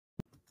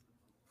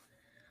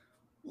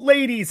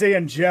Ladies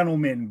and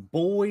gentlemen,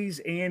 boys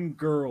and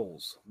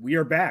girls, we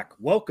are back.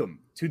 Welcome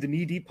to the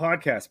Knee Deep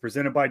Podcast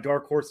presented by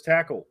Dark Horse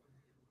Tackle.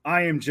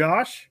 I am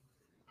Josh.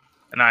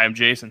 And I am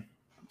Jason.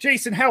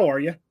 Jason, how are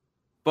you?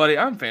 Buddy,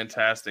 I'm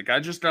fantastic. I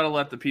just got to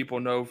let the people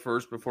know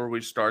first before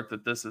we start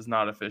that this is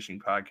not a fishing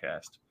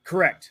podcast.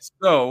 Correct.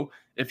 So,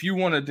 if you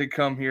wanted to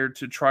come here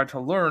to try to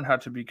learn how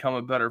to become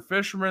a better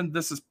fisherman,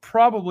 this is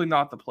probably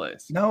not the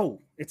place.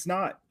 No, it's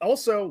not.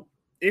 Also,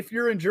 if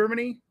you're in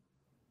Germany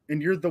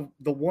and you're the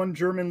one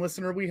German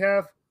listener we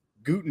have,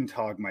 Guten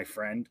Tag, my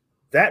friend.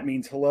 That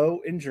means hello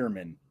in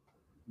German.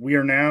 We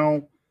are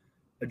now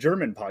a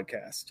German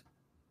podcast.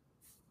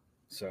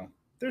 So,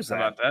 there's that.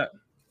 How about that?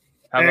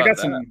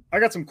 I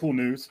got some cool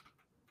news.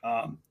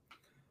 I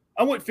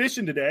went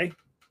fishing today.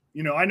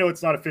 You know, I know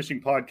it's not a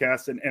fishing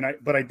podcast,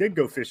 but I did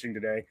go fishing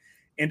today,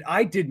 and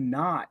I did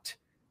not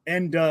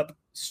end up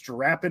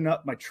strapping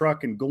up my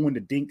truck and going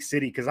to Dink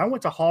City because I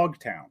went to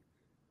Hogtown,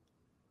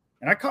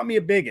 and I caught me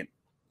a biggin.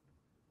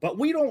 But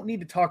we don't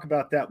need to talk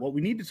about that. What we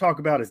need to talk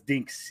about is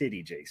Dink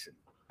City, Jason.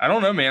 I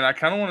don't know, man. I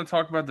kind of want to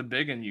talk about the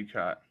biggin you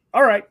caught.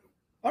 All right.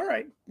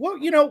 Well,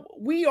 you know,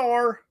 we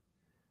are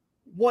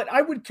what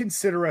I would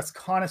consider us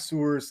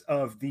connoisseurs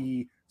of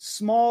the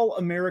small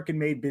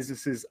American-made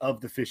businesses of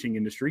the fishing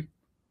industry.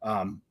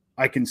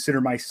 I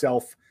consider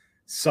myself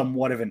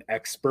somewhat of an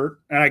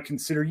expert, and I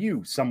consider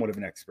you somewhat of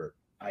an expert.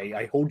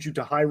 I hold you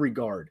to high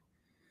regard.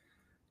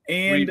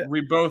 And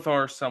we both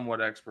are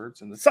somewhat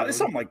experts in this.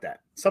 Something like that.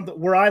 Something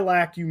where I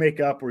lack, you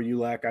make up. Where you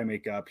lack, I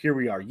make up. Here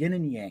we are, yin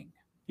and yang.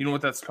 You know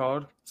what that's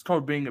called? It's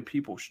called being a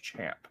people's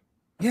champ.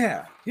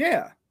 Yeah.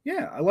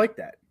 I like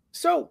that.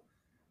 So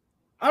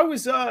I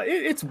was.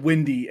 It's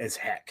windy as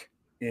heck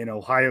in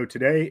Ohio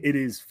today. It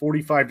is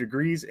 45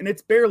 degrees, and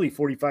it's barely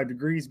 45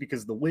 degrees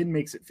because the wind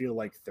makes it feel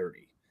like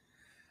 30.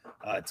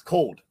 It's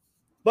cold,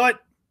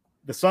 but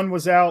the sun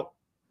was out,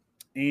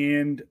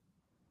 and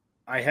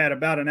I had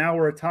about an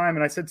hour of time,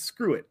 and I said,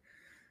 screw it.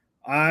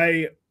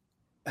 I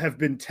have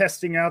been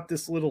testing out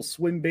this little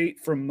swim bait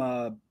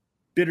from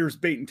Bitters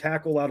Bait and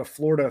Tackle out of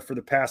Florida for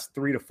the past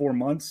 3 to 4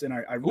 months, and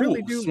I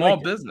really do small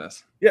like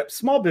business. Yep,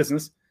 small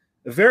business.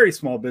 A very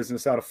small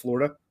business out of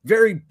Florida.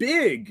 Very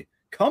big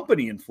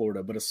company in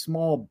Florida, but a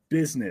small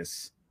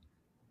business.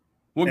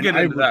 We'll get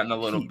into that in a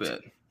little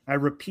bit. I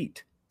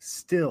repeat,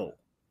 still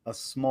a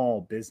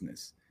small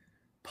business.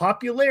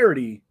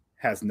 Popularity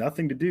has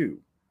nothing to do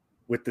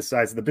with the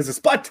size of the business,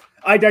 but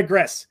I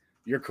digress.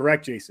 You're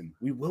correct, Jason.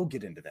 We will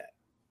get into that.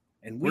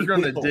 And we're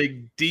going to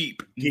dig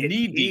deep,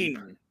 knee deep.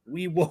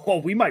 We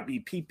will. We might be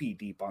pee-pee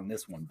deep on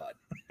this one, bud.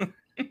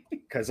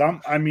 Because I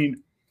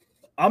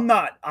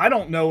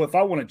don't know if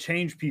I want to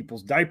change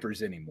people's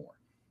diapers anymore.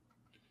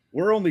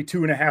 We're only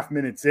 2.5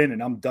 minutes in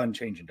and I'm done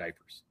changing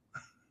diapers.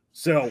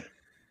 So,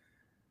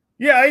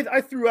 yeah, I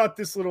threw out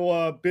this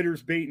little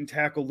Bitters Bait and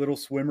Tackle little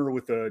swimmer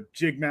with a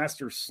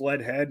Jigmaster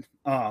sled head.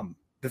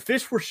 The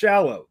fish were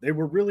shallow. They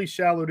were really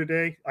shallow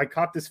today. I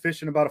caught this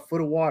fish in about a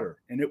foot of water,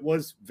 and it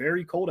was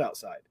very cold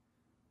outside.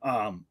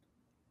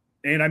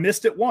 And I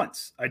missed it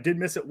once. I did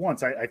miss it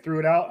once. I threw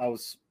it out. I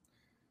was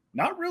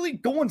not really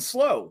going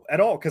slow at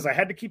all because I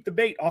had to keep the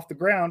bait off the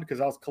ground because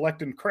I was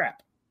collecting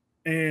crap.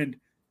 And,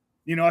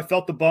 you know, I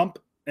felt the bump,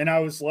 and I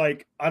was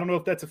like, I don't know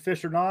if that's a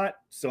fish or not.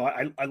 So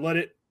I let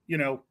it, you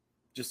know,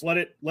 just let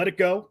it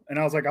go. And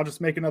I was like, I'll just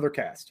make another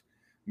cast.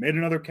 Made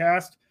another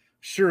cast.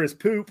 Sure as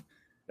poop.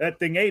 That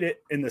thing ate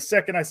it. And the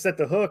second I set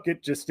the hook,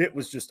 it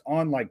was just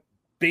on like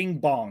bing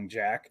bong,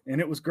 Jack.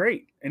 And it was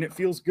great. And it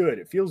feels good.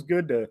 It feels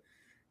good to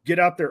get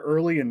out there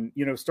early and,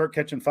 you know, start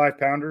catching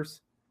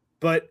 5-pounders.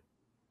 But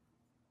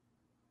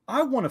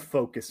I want to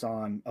focus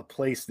on a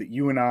place that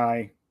you and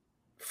I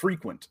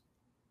frequent.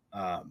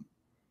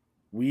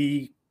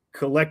 We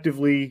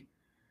collectively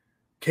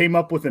came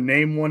up with a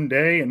name one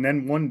day, and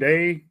then one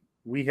day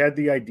we had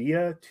the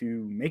idea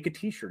to make a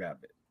t-shirt out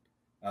of it.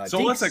 So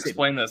Dink let's City.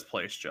 Explain this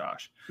place,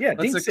 Josh. Yeah,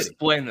 let's Dink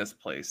explain this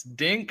place.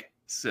 Dink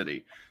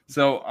City.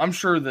 So I'm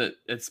sure that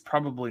it's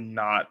probably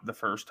not the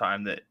first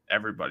time that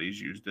everybody's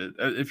used it.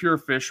 If you're a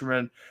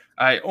fisherman,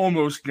 I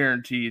almost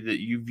guarantee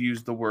that you've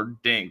used the word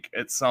dink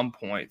at some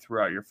point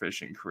throughout your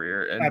fishing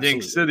career. And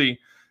Absolutely.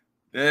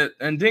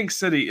 Dink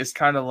City is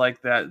kind of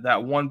like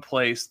that one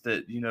place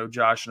that, you know,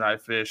 Josh and I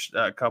fished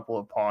a couple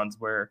of ponds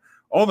where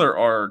there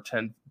are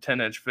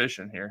 10-inch fish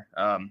in here.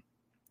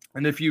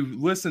 And if you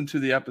listen to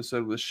the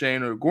episode with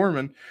Shane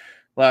O'Gorman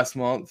last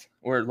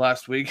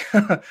week,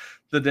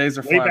 the days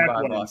are flying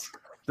by, boss.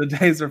 The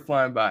days are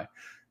flying by.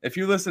 If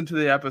you listen to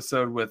the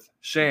episode with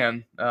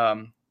Shane,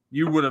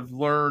 you would have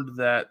learned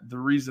that the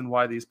reason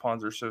why these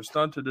ponds are so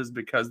stunted is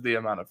because the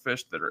amount of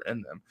fish that are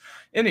in them.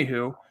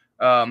 Anywho,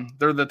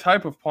 they're the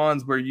type of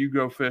ponds where you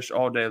go fish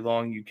all day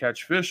long, you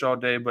catch fish all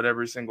day, but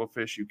every single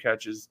fish you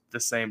catch is the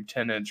same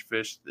 10-inch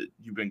fish that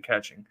you've been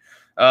catching.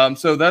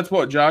 So that's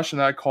what Josh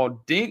and I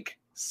call Dink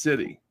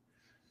City.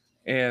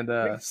 And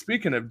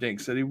speaking of Dink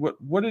City,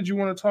 what did you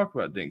want to talk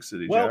about Dink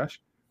City, Josh?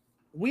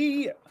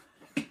 We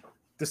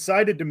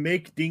decided to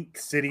make Dink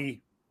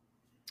City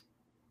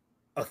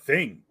a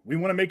thing. We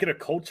want to make it a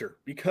culture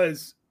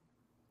because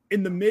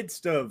in the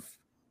midst of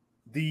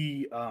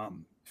the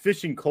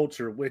fishing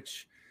culture,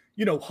 which,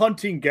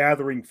 hunting,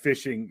 gathering,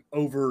 fishing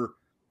over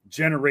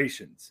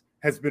generations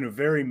has been a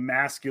very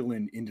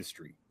masculine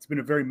industry. It's been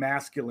a very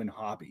masculine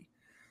hobby.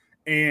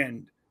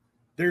 And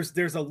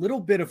there's a little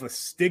bit of a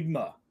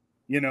stigma,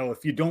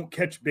 if you don't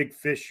catch big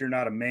fish, you're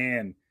not a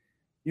man,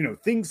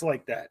 things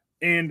like that.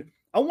 And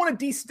I want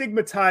to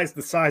destigmatize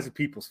the size of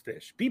people's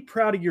fish. Be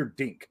proud of your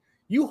dink.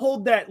 You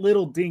hold that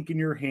little dink in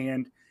your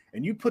hand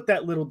and you put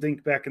that little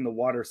dink back in the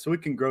water so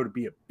it can grow to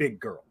be a big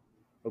girl.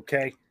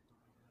 Okay?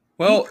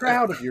 Well, be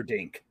proud of your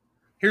dink.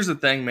 Here's the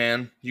thing,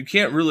 man. You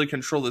can't really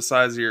control the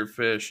size of your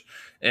fish.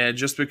 And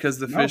just because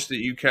the fish that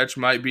you catch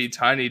might be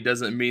tiny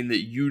doesn't mean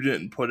that you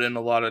didn't put in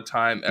a lot of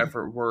time,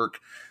 effort, work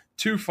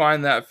to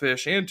find that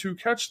fish and to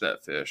catch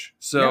that fish.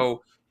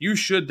 So you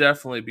should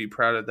definitely be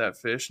proud of that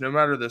fish, no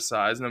matter the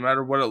size, no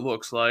matter what it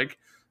looks like.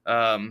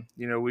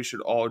 We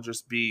should all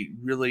just be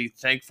really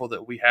thankful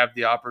that we have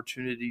the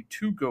opportunity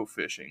to go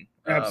fishing.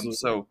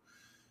 Absolutely.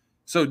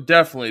 So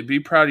definitely be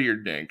proud of your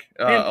dink.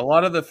 A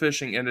lot of the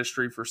fishing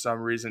industry, for some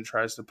reason,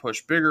 tries to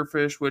push bigger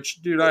fish,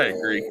 which, dude, I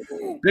agree.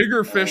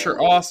 Bigger fish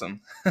are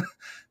awesome.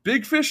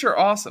 Big fish are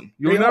awesome.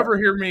 You'll never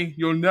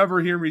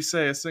hear me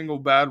say a single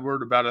bad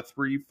word about a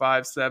 3,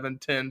 5, 7,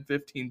 10,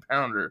 15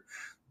 pounder.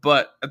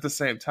 But at the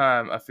same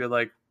time, I feel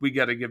like we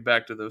got to give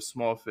back to those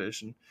small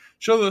fish and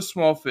show those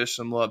small fish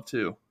some love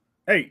too.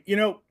 Hey,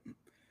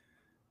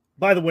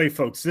 by the way,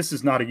 folks, this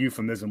is not a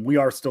euphemism. We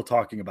are still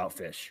talking about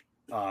fish.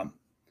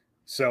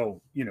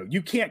 So,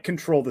 you can't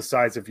control the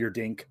size of your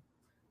dink,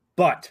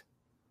 but,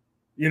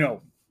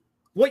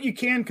 what you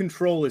can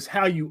control is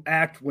how you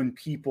act when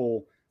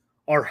people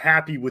are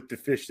happy with the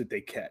fish that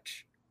they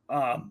catch.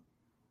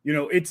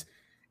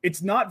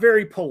 It's not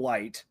very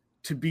polite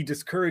to be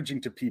discouraging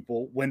to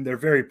people when they're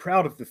very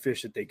proud of the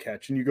fish that they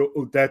catch and you go,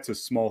 "Oh, that's a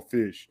small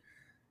fish."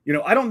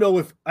 I don't know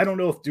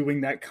if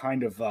doing that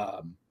kind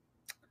of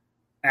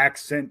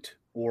accent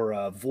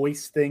or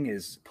voice thing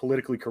is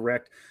politically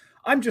correct.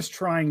 I'm just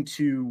trying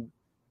to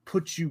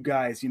put you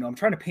guys, I'm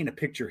trying to paint a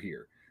picture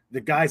here.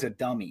 The guy's a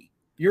dummy.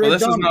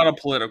 This is not a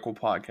political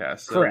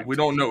podcast, so correct. We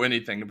don't know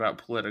anything about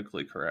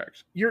politically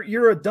correct.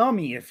 You're a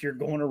dummy if you're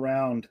going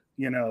around,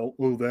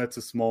 "Oh, that's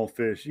a small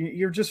fish."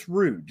 You're just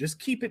rude. Just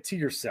keep it to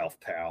yourself,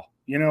 pal.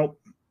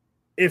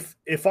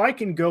 If I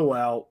can go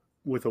out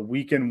with a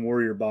weekend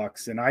warrior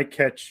box and I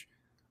catch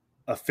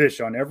a fish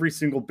on every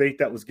single bait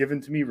that was given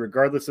to me,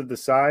 regardless of the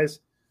size,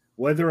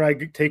 whether I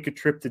take a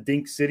trip to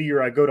Dink City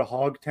or I go to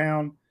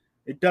Hogtown,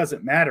 it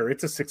doesn't matter.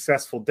 It's a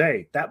successful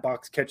day. That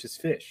box catches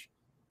fish.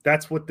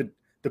 That's what the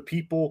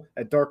people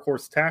at Dark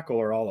Horse Tackle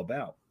are all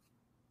about.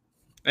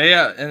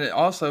 Yeah, and it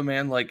also,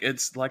 man,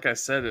 it's like I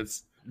said,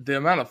 it's the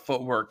amount of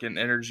footwork and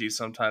energy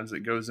sometimes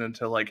that goes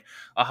into like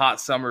a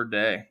hot summer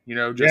day.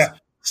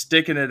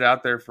 Sticking it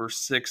out there for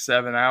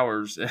 6-7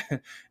 hours,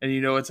 and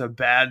it's a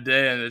bad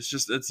day, and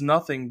it's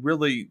nothing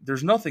really.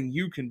 There's nothing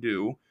you can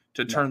do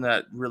to turn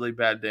that really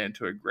bad day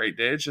into a great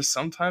day. It's just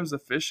sometimes the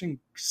fishing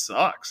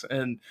sucks,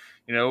 and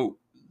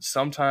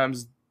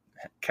sometimes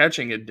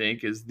catching a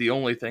dink is the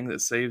only thing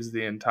that saves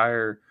the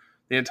entire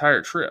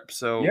trip.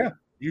 So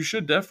you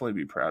should definitely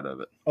be proud of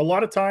it. A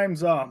lot of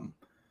times,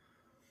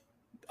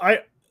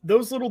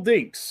 those little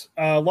dinks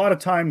a lot of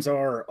times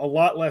are a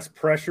lot less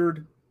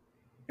pressured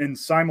and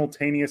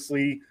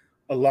simultaneously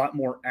a lot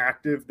more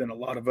active than a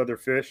lot of other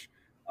fish.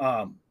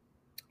 I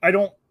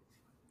don't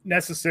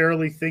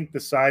necessarily think the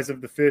size of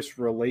the fish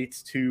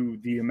relates to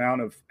the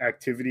amount of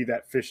activity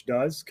that fish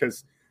does,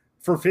 because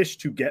for fish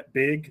to get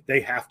big, they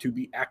have to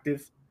be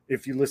active.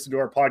 If you listen to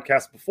our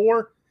podcast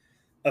before,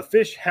 a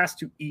bass has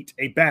to eat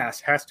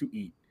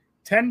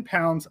 10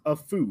 pounds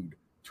of food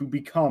to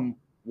become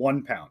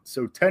 1 pound.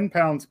 So 10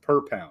 pounds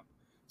per pound.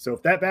 So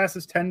if that bass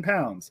is 10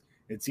 pounds,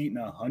 it's eating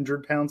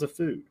 100 pounds of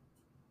food.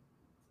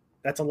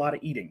 That's a lot of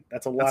eating.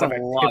 That's a lot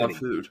of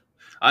food.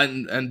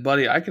 And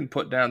buddy, I can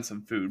put down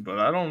some food, but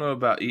I don't know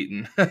about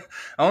eating. I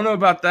don't know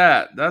about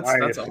that.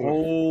 That's a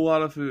whole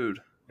lot of food.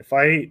 If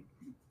I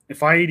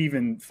ate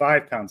even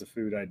 5 pounds of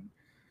food, I'd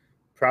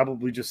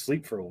probably just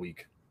sleep for a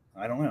week.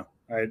 I don't know.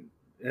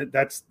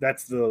 That's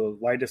the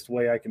lightest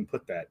way I can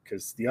put that,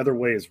 because the other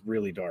way is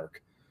really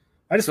dark.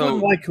 I just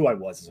wouldn't like who I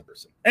was as a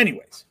person.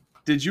 Anyways,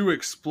 did you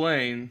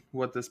explain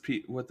what this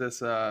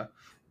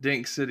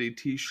Dink City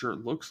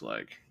T-shirt looks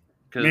like?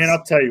 Man,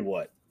 I'll tell you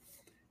what.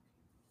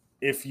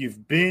 If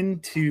you've been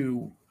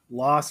to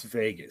Las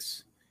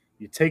Vegas,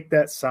 you take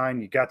that sign,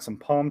 you got some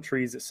palm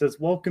trees that says,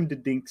 "Welcome to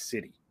Dink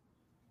City."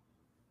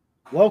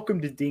 Welcome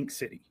to Dink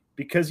City.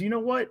 Because you know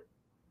what?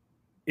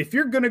 If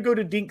you're going to go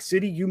to Dink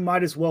City, you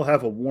might as well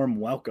have a warm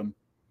welcome.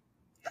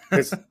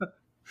 Because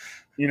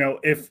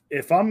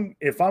if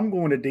I'm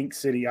going to Dink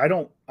City, I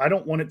don't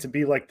want it to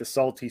be like the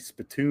salty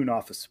spittoon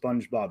off of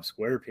SpongeBob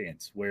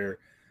SquarePants, where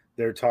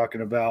they're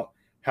talking about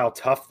how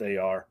tough they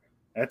are.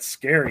 That's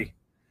scary.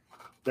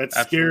 That's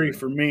Absolutely. Scary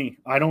for me.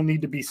 I don't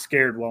need to be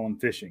scared while I'm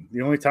fishing. The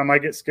only time I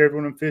get scared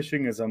when I'm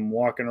fishing is I'm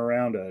walking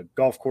around a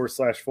golf course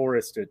 /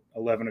 forest at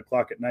 11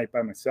 o'clock at night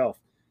by myself.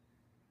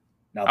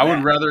 Now I would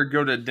that, rather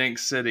go to Dink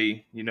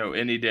City,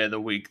 any day of the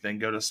week than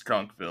go to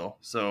Skunkville.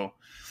 So,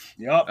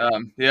 yep,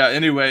 yeah.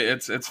 Anyway,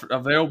 it's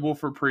available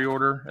for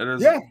pre-order. It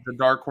is yeah, the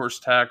Dark Horse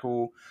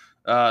Tackle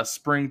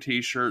spring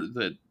T-shirt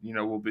that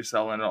we'll be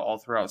selling all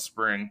throughout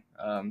spring.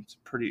 It's a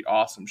pretty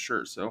awesome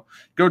shirt. So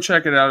go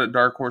check it out at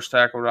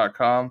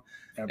darkhorsetackle.com.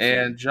 absolutely.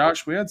 And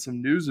Josh, we had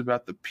some news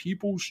about the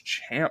People's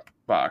Champ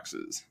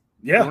boxes.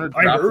 You Yeah, want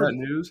to drop that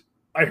news?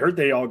 I heard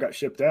they all got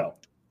shipped out.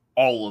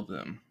 All of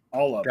them.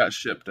 All of them got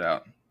shipped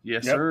out.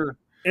 Yes, yep. sir.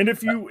 And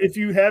if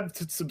you have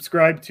to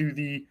subscribe to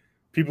the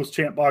People's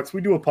Champ box,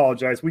 we do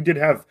apologize. We did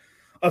have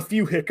a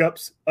few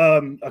hiccups,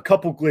 a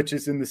couple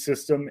glitches in the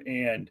system,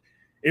 and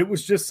it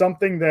was just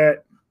something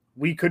that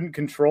we couldn't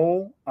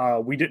control.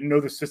 We didn't know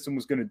the system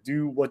was going to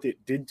do what it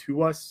did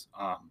to us.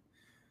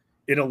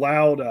 It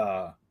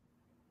allowed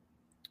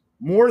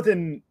more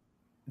than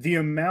the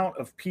amount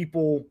of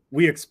people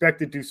we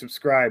expected to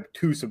subscribe.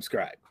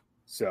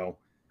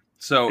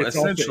 So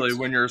essentially,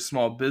 when you're a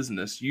small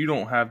business, you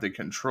don't have the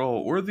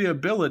control or the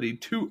ability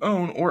to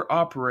own or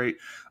operate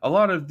a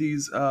lot of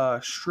these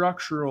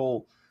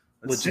structural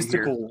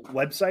logistical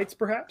websites,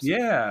 perhaps.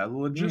 Yeah,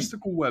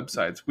 logistical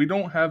websites. We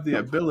don't have the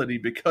ability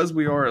because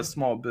we are a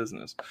small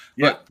business.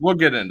 Yeah, but we'll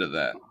get into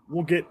that.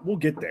 We'll get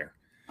there.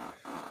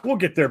 We'll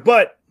get there.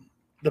 But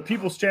the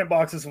People's Champ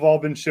boxes have all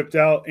been shipped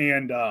out,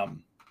 and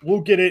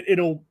we'll get it.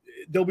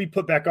 They'll be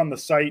put back on the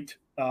site.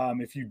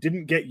 If you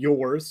didn't get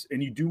yours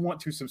and you do want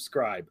to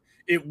subscribe,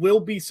 it will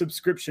be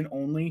subscription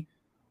only.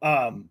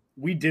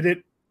 We did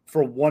it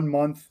for 1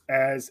 month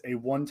as a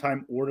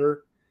one-time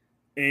order,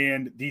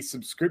 and the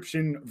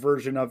subscription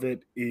version of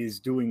it is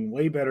doing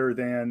way better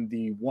than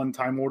the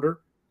one-time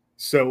order.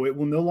 So it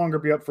will no longer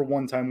be up for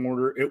one-time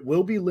order. It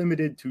will be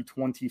limited to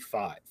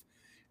 25.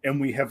 And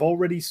we have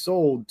already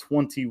sold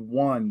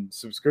 21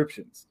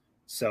 subscriptions.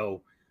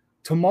 So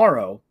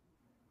tomorrow,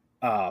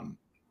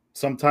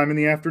 sometime in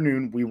the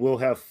afternoon, we will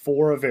have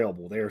 4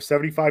 available. They are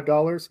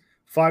 $75,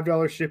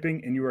 $5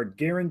 shipping, and you are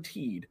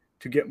guaranteed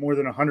to get more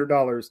than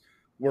 $100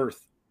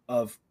 worth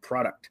of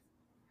product.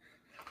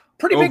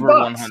 Pretty over big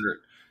box. 100.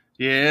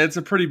 Yeah, it's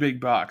a pretty big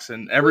box,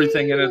 and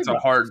everything in it's a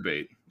hard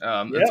bait.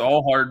 It's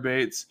all hard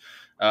baits.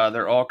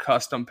 They're all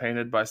custom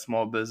painted by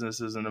small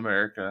businesses in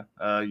America.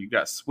 You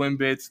got swim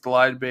baits,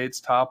 glide baits,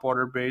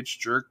 topwater baits,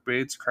 jerk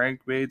baits,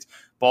 crank baits,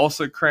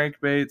 balsa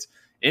crank baits,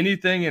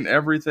 anything and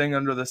everything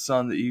under the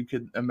sun that you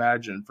could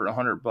imagine for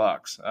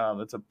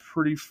 $100. It's a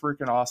pretty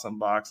freaking awesome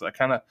box. I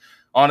kind of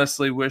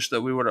honestly wish that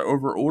we would have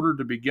over-ordered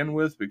to begin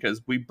with,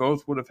 because we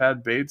both would have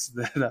had baits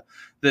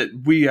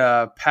that we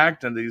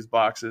packed in these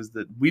boxes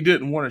that we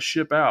didn't want to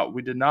ship out.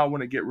 We did not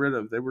want to get rid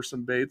of. There were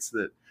some baits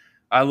that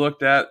I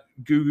looked at,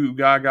 goo goo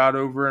gaga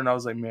over, and I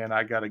was like, man,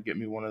 I got to get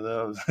me one of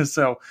those.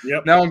 So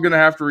now I'm going to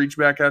have to reach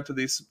back out to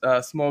these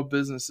small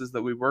businesses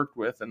that we worked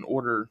with and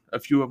order a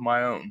few of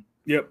my own.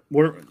 Yep.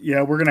 We're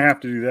going to have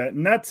to do that.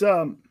 And that's,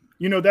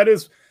 that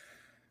is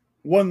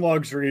one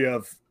luxury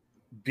of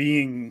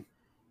being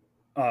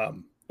a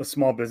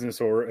small business,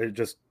 or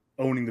just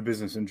owning the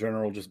business in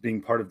general, just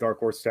being part of Dark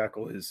Horse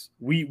Tackle, is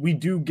we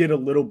do get a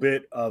little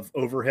bit of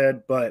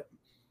overhead, but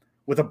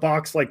with a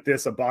box like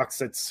this, a box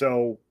that's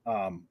so,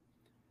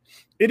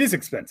 it is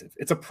expensive.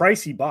 It's a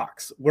pricey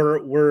box where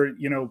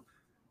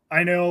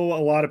I know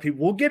a lot of people,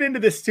 we'll get into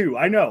this too.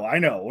 I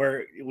know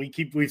where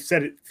we've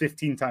said it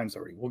 15 times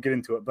already. We'll get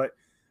into it, but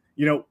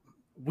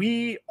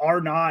we're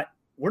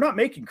not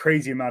making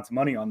crazy amounts of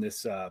money on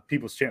this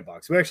People's Champ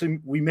box.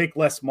 We make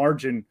less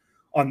margin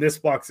on this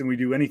box than we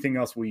do anything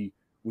else we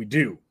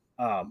do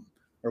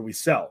or we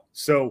sell.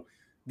 So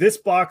this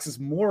box is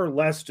more or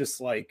less just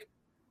like,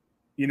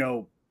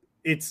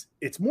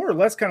 it's more or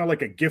less kind of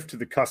like a gift to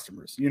the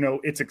customers.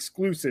 It's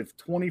exclusive.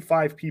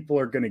 25 people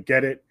are going to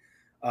get it.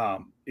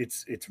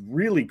 It's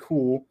really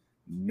cool.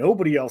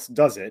 Nobody else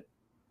does it.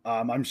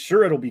 I'm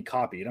sure it'll be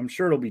copied. I'm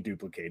sure it'll be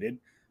duplicated.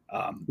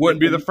 Wouldn't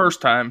be the first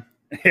time.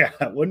 Yeah,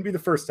 it wouldn't be the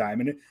first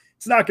time. And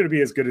it's not going to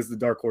be as good as the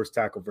Dark Horse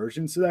Tackle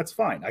version, so that's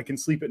fine. I can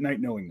sleep at night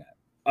knowing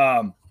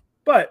that.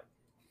 But,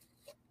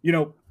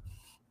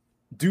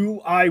 do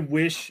I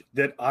wish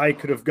that I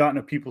could have gotten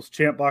a People's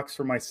Champ box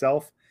for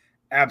myself?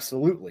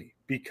 Absolutely,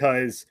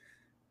 because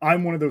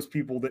I'm one of those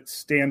people that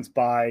stands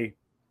by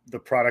the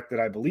product that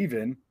I believe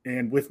in.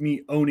 And with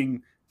me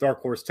owning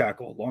Dark Horse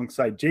Tackle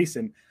alongside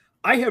Jason,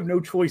 I have no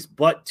choice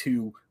but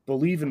to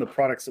believe in the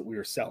products that we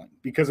are selling.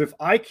 Because if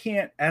I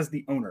can't, as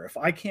the owner, if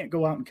I can't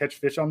go out and catch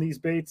fish on these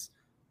baits,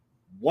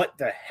 what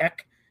the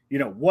heck,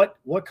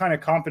 what kind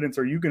of confidence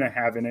are you going to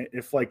have in it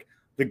if like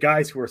the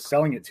guys who are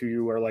selling it to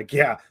you are like,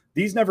 yeah,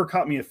 these never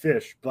caught me a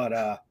fish, but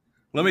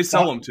let me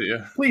sell them to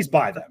you. Please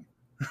buy them.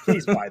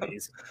 Please buy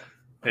these.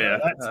 Yeah.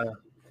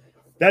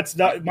 That's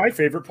not my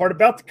favorite part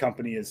about the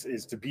company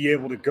is to be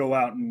able to go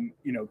out and,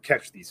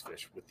 catch these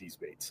fish with these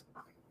baits.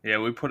 Yeah,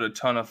 we put a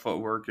ton of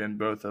footwork in,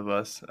 both of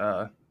us,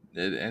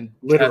 and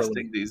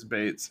testing these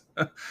baits.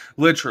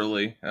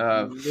 Literally.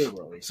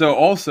 So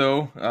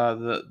also,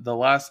 the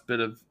last bit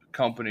of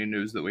company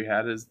news that we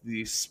had is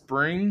the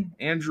Spring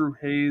Andrew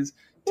Hayes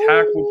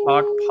Tackle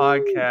Talk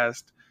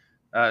podcast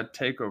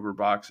takeover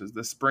boxes,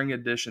 the spring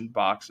edition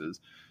boxes.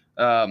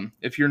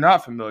 If you're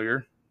not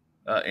familiar,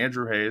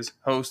 Andrew Hayes,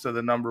 host of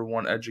the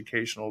 #1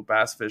 educational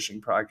bass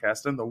fishing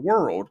podcast in the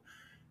world,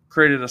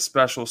 created a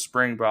special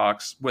spring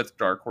box with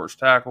Dark Horse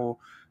Tackle,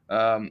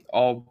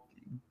 all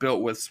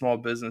built with small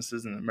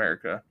businesses in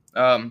America.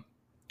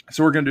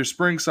 So we're going to do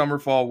spring, summer,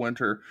 fall,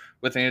 winter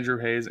with Andrew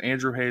Hayes.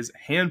 Andrew Hayes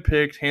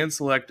handpicked,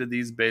 hand-selected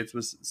these baits,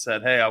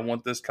 said, hey, I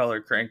want this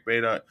color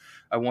crankbait.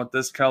 I want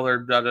this color,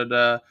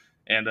 da-da-da.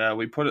 And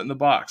we put it in the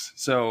box.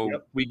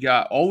 So we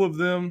got all of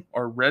them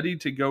are ready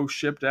to go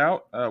shipped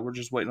out. We're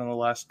just waiting on the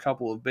last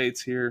couple of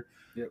baits here.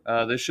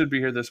 They should be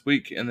here this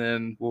week, and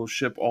then we'll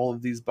ship all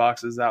of these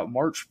boxes out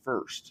March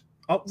 1st.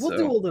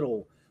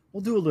 We'll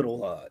do a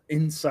little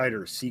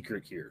insider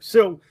secret here.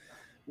 So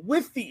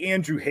with the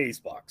Andrew Hayes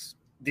box,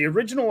 the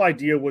original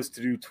idea was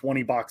to do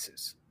 20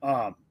 boxes.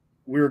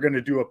 We were going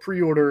to do a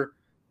pre-order,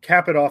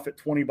 cap it off at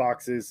 20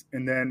 boxes,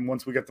 and then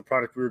once we got the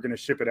product, we were going to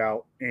ship it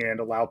out and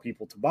allow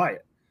people to buy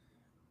it.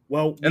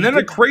 Well, and then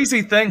a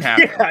crazy thing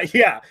happened.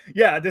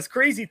 Yeah. This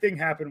crazy thing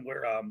happened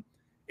where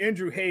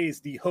Andrew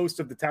Hayes, the host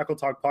of the Tackle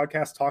Talk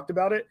podcast, talked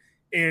about it,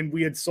 and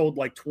we had sold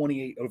like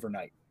 28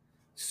 overnight.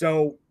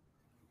 So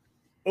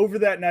over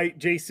that night,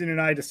 Jason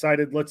and I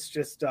decided let's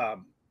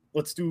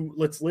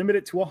limit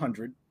it to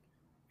 100,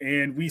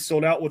 and we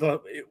sold out with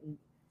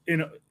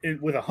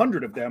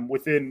 100 of them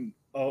within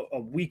a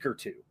week or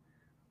two.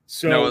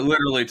 So no, it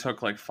literally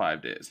took like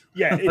 5 days.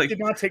 Yeah, it did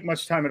not take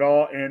much time at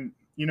all, and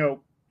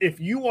if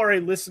you are a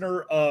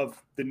listener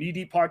of the Knee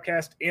Deep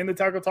podcast and the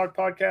Tackle Talk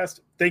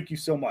podcast, thank you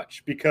so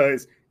much,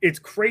 because it's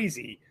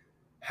crazy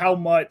how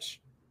much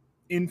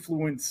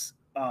influence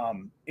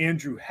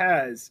Andrew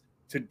has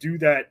to do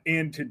that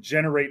and to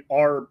generate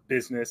our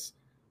business.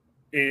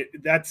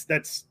 That's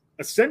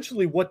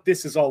essentially what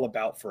this is all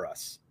about for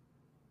us.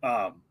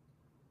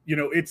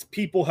 It's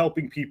people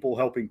helping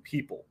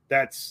people.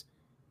 That's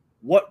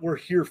what we're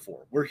here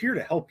for. We're here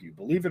to help you.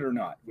 Believe it or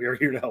not, we are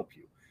here to help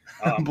you.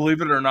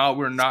 Believe it or not,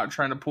 we're not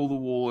trying to pull the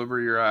wool over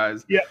your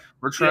eyes. Yeah,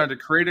 we're trying to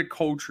create a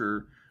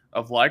culture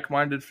of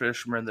like-minded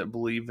fishermen that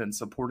believe in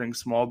supporting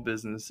small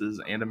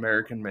businesses and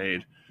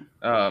American-made,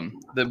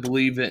 that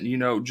believe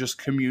in, just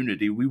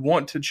community. We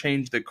want to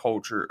change the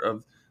culture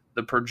of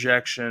the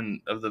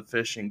projection of the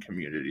fishing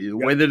community, the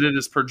way that it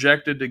is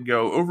projected to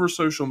go over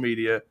social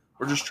media.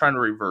 We're just trying to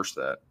reverse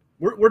that.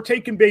 We're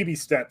taking baby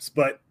steps,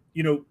 but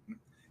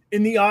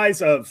in the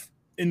eyes of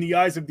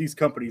these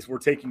companies, we're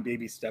taking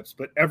baby steps.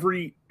 But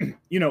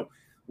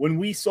when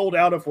we sold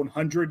out of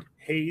 100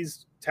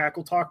 Hayes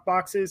Tackle Talk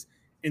boxes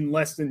in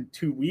less than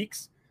 2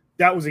 weeks,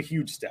 that was a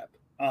huge step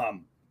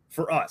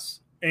for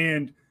us.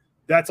 And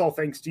that's all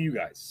thanks to you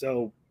guys.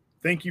 So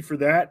thank you for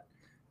that.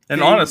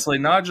 And honestly,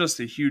 not just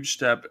a huge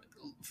step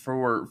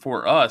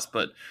for us,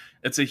 but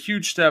it's a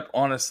huge step,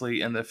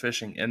 honestly, in the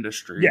fishing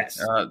industry. Yes.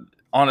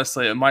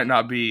 Honestly, it might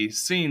not be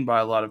seen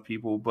by a lot of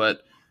people,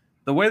 but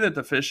the way that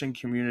the fishing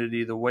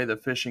community, the way the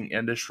fishing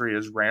industry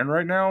is ran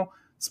right now,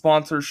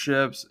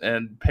 sponsorships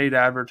and paid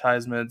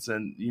advertisements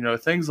and,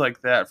 things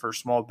like that for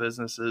small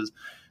businesses.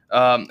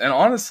 And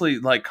honestly,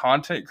 like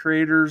content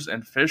creators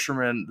and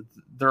fishermen,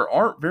 there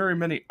aren't very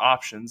many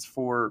options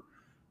for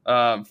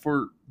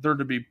there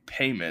to be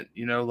payment.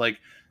 Like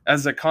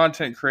as a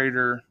content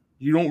creator,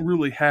 you don't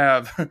really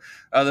have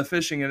the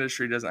fishing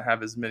industry doesn't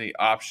have as many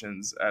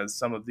options as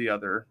some of the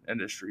other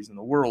industries in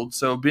the world.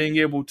 So being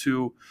able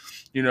to,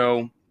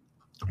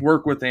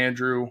 work with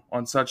Andrew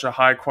on such a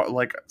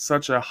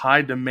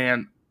high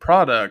demand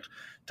product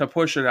to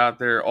push it out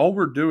there, all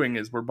we're doing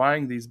is we're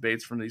buying these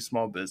baits from these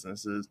small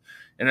businesses,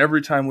 and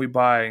every time we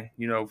buy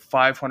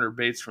 500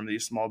 baits from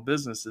these small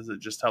businesses, it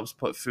just helps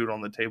put food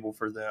on the table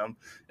for them.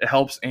 It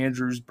helps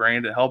Andrew's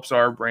brand, it helps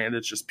our brand.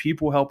 It's just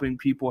people helping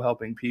people,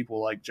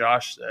 like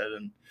Josh said,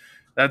 and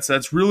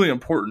that's really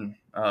important,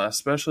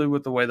 especially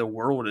with the way the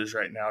world is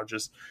right now.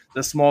 Just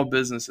the small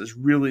businesses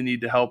really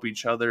need to help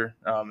each other,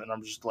 and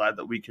I'm just glad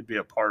that we could be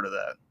a part of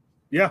that.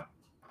 Yeah,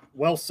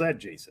 well said,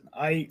 Jason.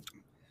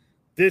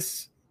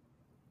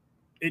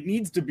 It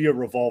needs to be a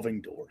revolving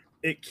door.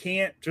 It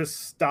can't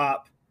just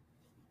stop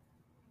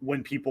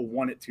when people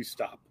want it to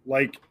stop.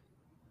 Like,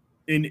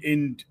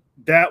 and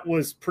that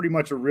was pretty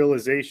much a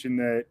realization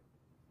that,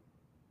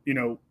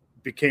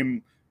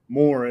 became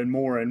more and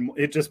more, and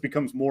it just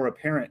becomes more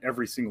apparent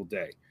every single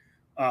day.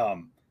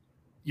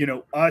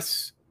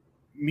 Us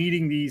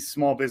meeting these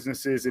small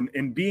businesses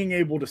and being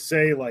able to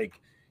say,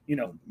 like,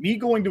 me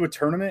going to a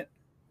tournament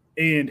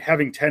and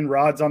having 10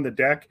 rods on the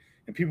deck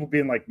and people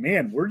being like,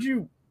 man, where'd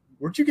you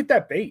get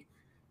that bait?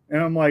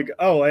 And I'm like,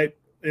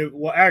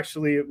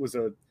 actually it was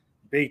a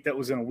bait that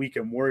was in a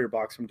Weekend Warrior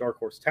box from Dark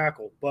Horse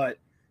Tackle, but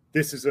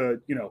this is a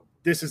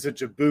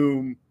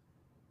Jaboom,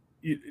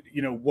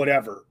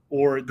 whatever,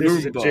 or this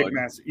is a Jig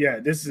Master. Yeah,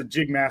 this is a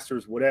Jig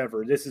Masters,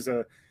 whatever. This is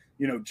a,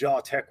 Jaw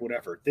Tech,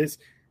 whatever. These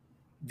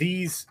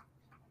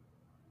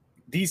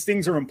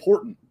things are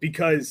important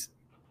because,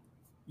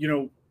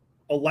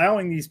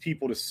 allowing these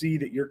people to see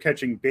that you're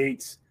catching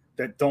baits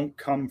that don't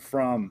come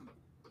from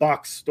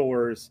box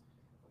stores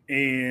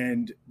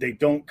and they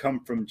don't come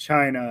from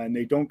China and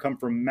they don't come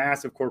from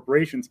massive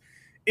corporations,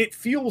 it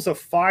fuels a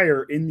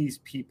fire in these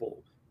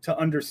people to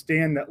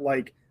understand that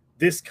like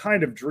this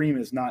kind of dream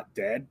is not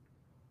dead.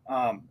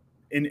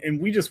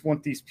 And we just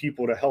want these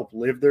people to help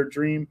live their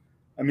dream.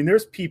 I mean,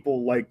 there's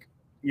people like,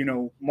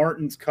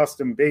 Martin's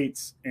Custom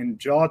Baits and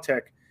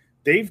Jawtech.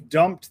 They've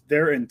dumped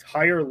their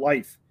entire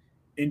life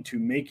into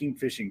making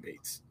fishing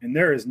baits, and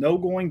there is no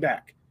going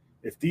back.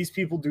 If these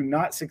people do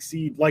not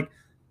succeed, like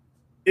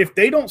if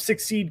they don't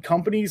succeed,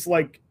 companies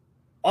like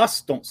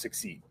us don't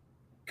succeed.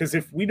 Because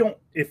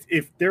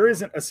if there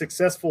isn't a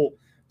successful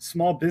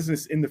small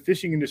business in the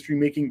fishing industry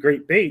making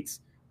great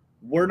baits,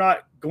 we're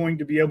not going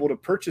to be able to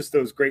purchase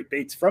those great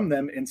baits from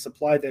them and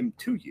supply them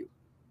to you.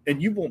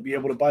 And you won't be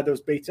able to buy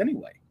those baits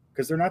anyway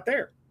because they're not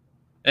there.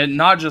 And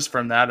not just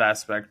from that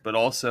aspect, but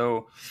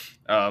also,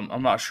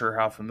 I'm not sure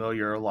how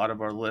familiar a lot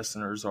of our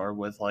listeners are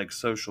with like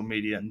social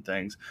media and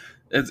things.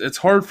 It's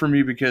hard for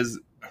me because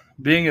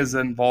being as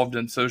involved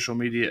in social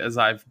media as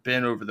I've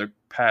been over the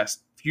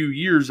past few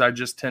years, I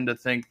just tend to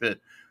think that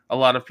a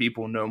lot of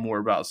people know more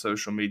about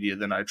social media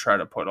than I try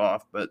to put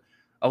off. But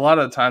a lot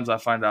of the times I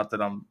find out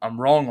that I'm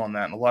wrong on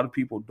that. And a lot of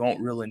people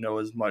don't really know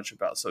as much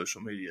about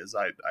social media as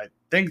I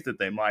think that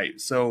they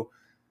might. So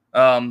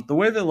the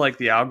way that like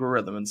the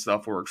algorithm and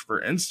stuff works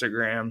for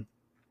Instagram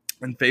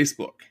and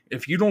Facebook,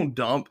 if you don't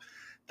dump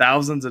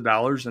thousands of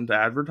dollars into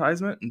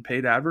advertisement and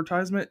paid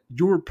advertisement,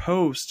 your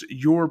post,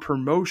 your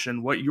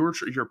promotion, what your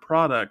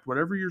product,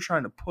 whatever you're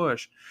trying to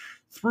push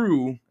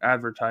through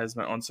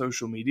advertisement on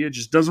social media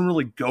just doesn't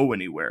really go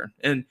anywhere.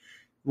 And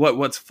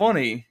what's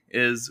funny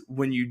is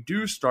when you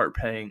do start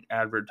paying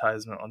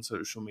advertisement on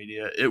social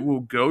media, it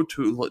will go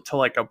to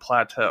like a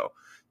plateau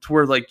to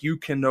where like you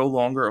can no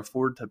longer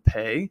afford to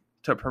pay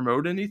to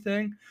promote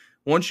anything.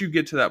 Once you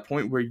get to that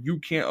point where you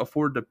can't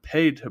afford to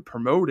pay to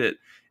promote it,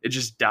 it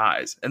just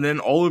dies. And then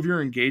all of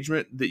your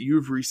engagement that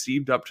you've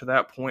received up to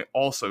that point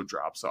also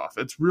drops off.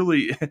 It's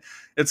really,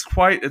 it's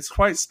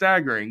quite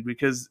staggering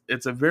because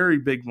it's a very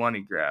big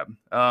money grab.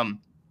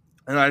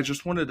 And I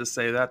just wanted to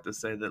say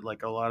that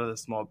like a lot of the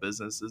small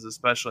businesses,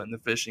 especially in the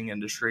fishing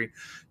industry,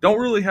 don't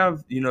really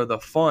have, the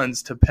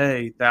funds to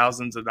pay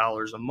thousands of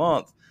dollars a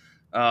month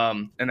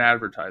in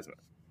advertisement.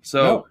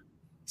 No.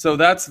 So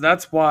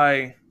that's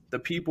why the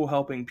people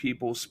helping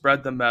people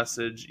spread the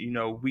message.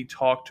 We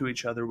talk to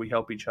each other, we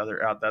help each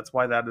other out. That's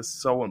why that is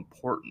so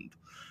important.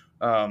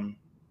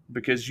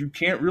 Because you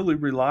can't really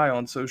rely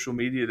on social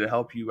media to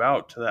help you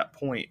out to that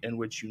point in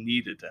which you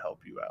need it to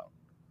help you out.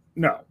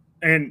 No.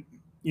 And,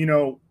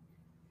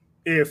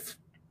 if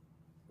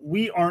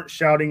we aren't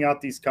shouting out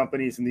these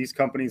companies and these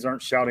companies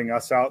aren't shouting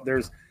us out,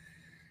 that's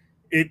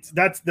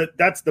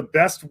the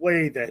best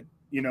way that,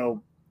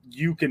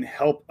 you can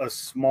help a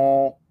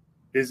small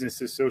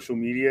business's social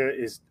media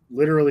is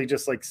literally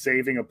just like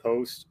saving a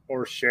post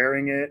or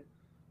sharing it,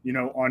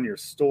 on your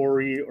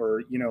story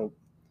or,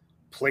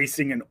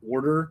 placing an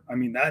order. I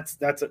mean, that's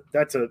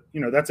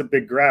a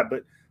big grab,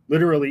 but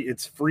literally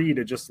it's free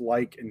to just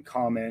like and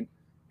comment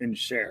and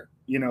share,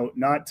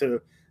 not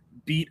to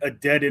beat a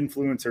dead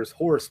influencer's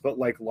horse, but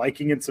like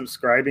liking and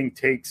subscribing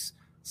takes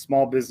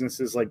small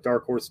businesses like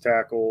Dark Horse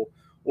Tackle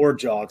or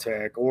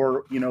Jawtech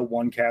or,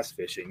 One Cast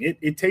Fishing.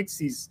 It takes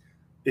these,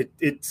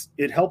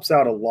 it helps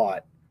out a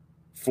lot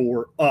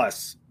for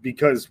us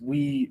because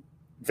we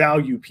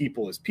value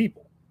people as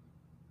people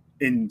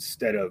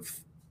instead of,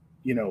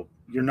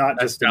 you're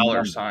not As just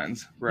dollar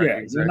signs. Right. Yeah.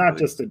 Exactly. You're not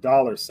just a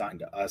dollar sign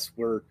to us.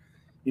 We're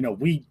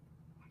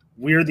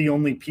the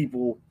only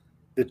people.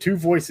 The two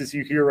voices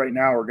you hear right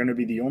now are going to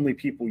be the only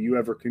people you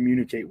ever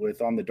communicate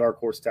with on the Dark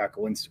Horse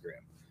Tackle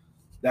Instagram.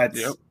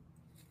 That's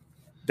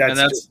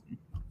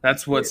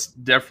what's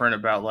different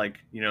about like,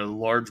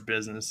 large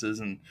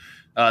businesses and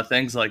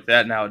things like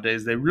that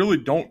nowadays. They really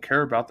don't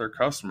care about their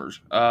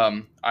customers.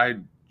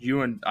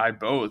 You and I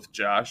both,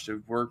 Josh,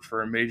 have worked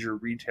for a major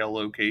retail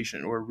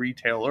location or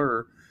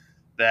retailer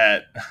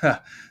that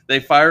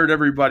they fired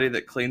everybody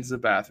that cleans the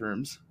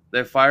bathrooms.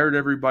 They fired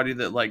everybody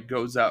that like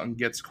goes out and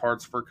gets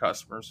cards for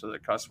customers so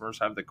that customers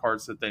have the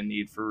cards that they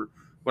need for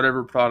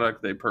whatever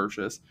product they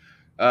purchase.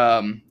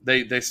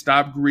 They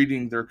stopped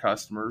greeting their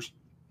customers.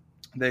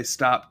 They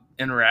stopped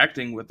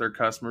interacting with their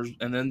customers.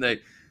 And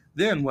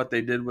then what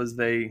they did was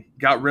they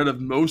got rid of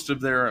most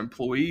of their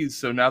employees.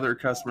 So now their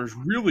customers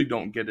really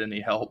don't get any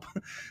help.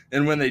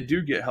 And when they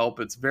do get help,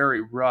 it's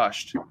very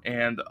rushed.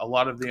 And a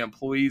lot of the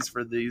employees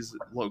for these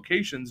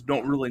locations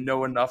don't really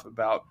know enough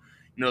about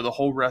the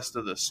whole rest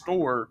of the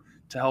store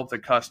to help the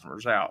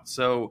customers out.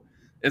 So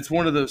it's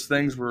one of those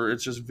things where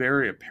it's just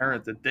very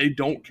apparent that they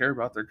don't care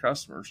about their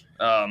customers.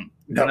 And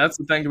that's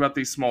the thing about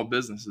these small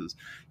businesses.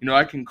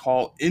 I can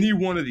call any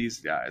one of these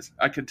guys.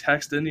 I could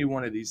text any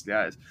one of these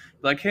guys.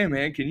 Like, hey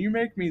man, can you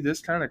make me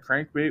this kind of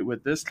crankbait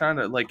with this kind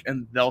of like,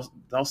 and they'll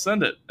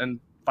send it.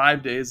 In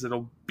 5 days,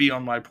 it'll be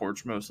on my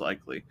porch most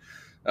likely.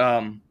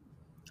 And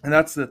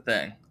that's the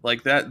thing.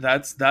 Like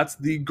that's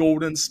the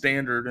golden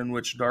standard in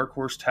which Dark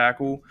Horse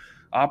Tackle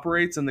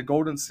operates and the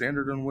golden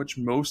standard in which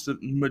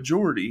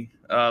majority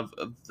of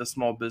the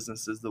small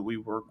businesses that we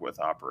work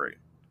with operate.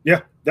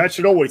 Yeah, that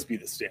should always be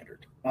the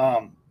standard.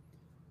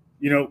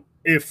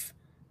 If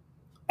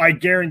I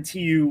guarantee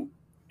you,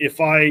 if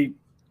I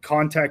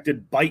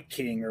contacted Bite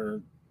King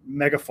or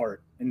Megafart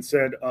and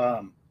said,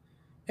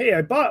 hey,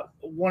 I bought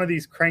one of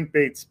these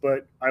crankbaits,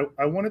 but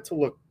I want it to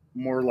look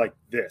more like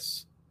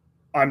this.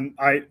 I'm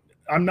I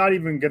I'm not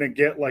even gonna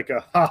get like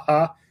a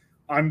haha.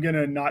 I'm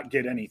gonna not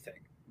get anything.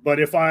 But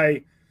if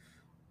I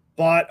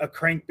bought a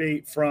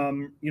crankbait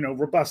from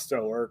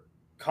Robusto or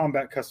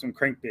Combat Custom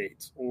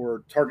Crankbaits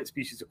or Target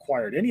Species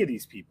Acquired, any of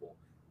these people,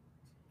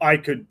 I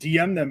could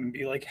DM them and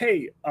be like,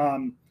 hey,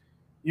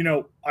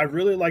 I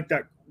really like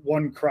that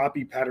one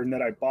crappie pattern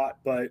that I bought,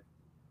 but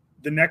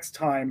the next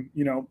time,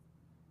 I'm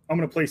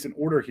going to place an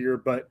order here,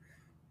 but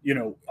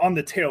on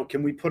the tail,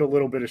 can we put a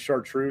little bit of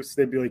chartreuse?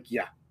 They'd be like,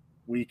 yeah,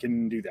 we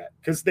can do that,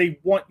 because they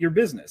want your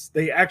business.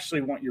 They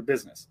actually want your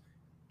business.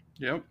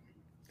 Yep.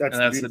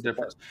 That's the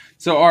difference. Part.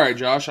 So, all right,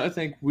 Josh, I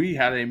think we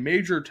had a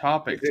major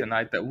topic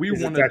tonight that we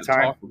wanted to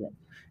talk about.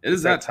 It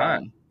is that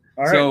time.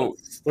 All right, so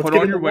let's put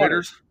on your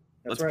waders.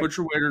 Let's put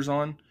your waders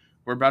on.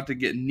 We're about to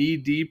get knee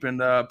deep and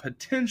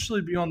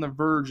potentially be on the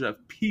verge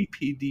of pee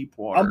deep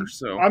water.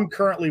 I'm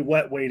currently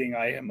wet wading.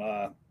 I am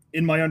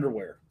in my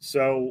underwear,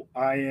 so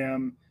I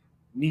am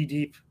knee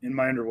deep in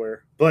my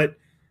underwear. But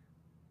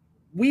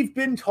we've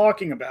been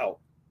talking about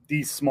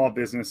these small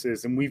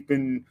businesses, and we've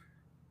been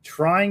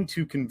trying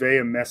to convey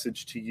a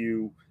message to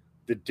you,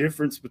 the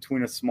difference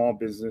between a small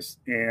business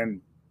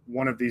and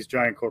one of these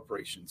giant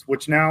corporations,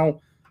 which now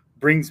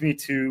brings me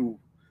to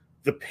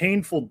the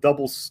painful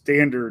double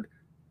standard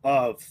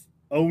of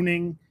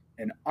owning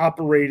and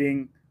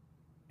operating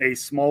a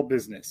small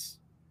business.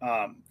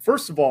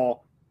 First of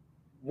all,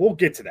 we'll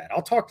get to that.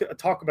 I'll talk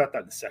about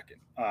that in a second.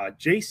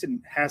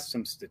 Jason has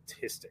some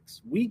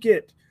statistics. We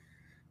get,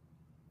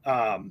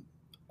 let me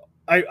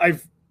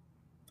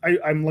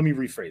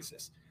rephrase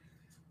this.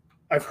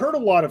 I've heard a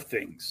lot of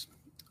things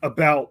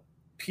about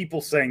people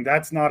saying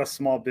that's not a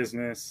small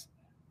business,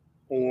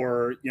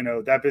 or,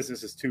 that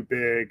business is too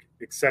big,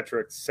 et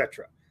cetera, et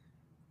cetera.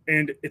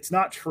 And it's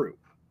not true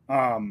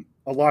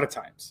a lot of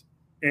times.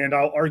 And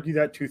I'll argue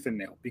that tooth and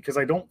nail, because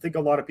I don't think a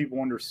lot of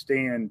people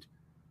understand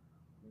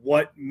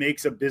what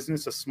makes a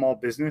business a small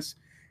business.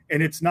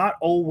 And it's not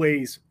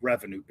always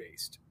revenue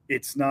based.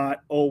 It's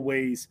not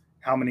always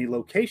how many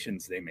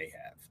locations they may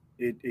have.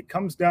 It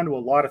comes down to a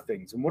lot of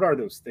things. And what are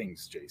those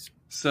things, Jason?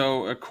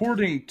 So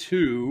according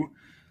to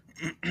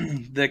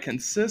the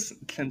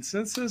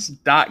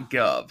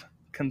consensus.gov,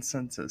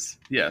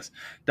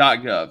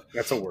 .gov.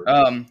 That's a word.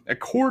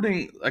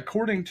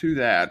 According to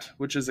that,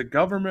 which is a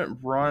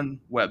government-run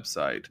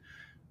website,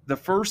 the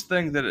first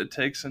thing that it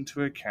takes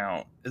into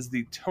account is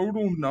the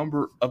total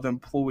number of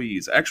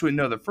employees. Actually,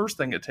 no, the first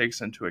thing it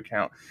takes into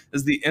account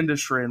is the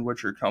industry in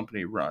which your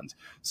company runs.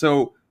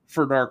 So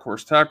for Dark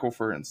Horse Tackle,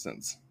 for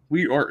instance,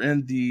 we are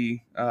in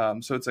the,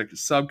 so it's like a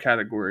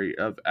subcategory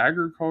of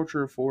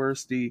agriculture,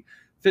 forestry,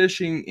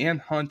 fishing, and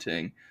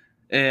hunting.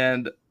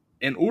 And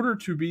in order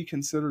to be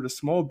considered a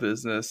small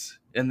business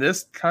in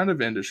this kind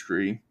of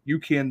industry, you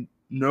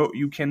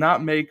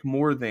cannot make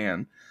more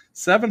than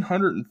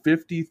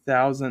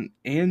 750,000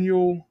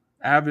 annual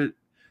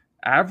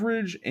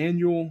average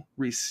annual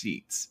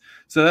receipts.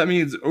 So that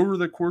means over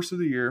the course of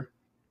the year,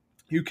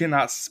 you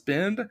cannot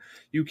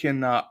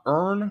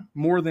earn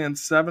more than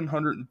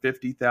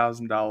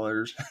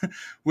 $750,000,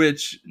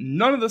 which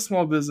none of the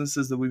small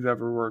businesses that we've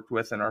ever worked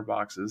with in our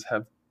boxes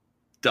have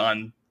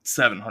done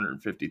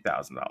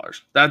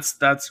 $750,000.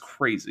 That's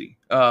crazy.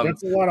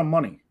 That's a lot of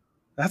money.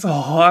 That's a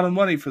lot of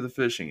money for the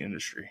fishing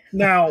industry.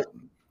 Now,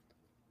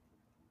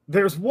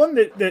 there's one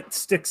that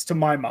sticks to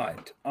my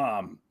mind.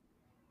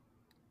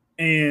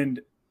 And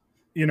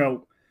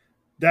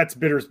that's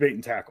Bitters Bait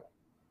and Tackle.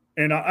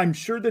 And I'm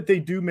sure that they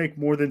do make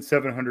more than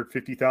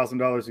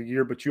 $750,000 a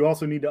year, but you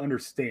also need to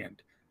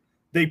understand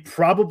they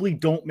probably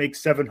don't make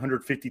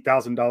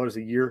 $750,000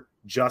 a year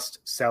just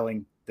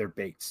selling their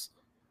baits.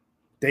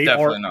 They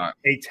Definitely are not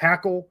a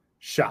tackle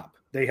shop.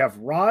 They have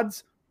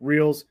rods,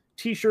 reels,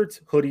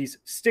 t-shirts, hoodies,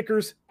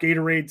 stickers,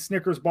 Gatorade,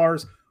 Snickers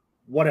bars,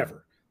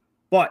 whatever.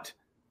 But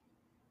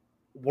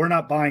we're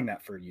not buying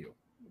that for you.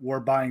 We're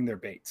buying their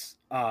baits.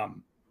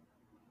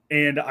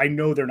 And I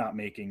know they're not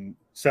making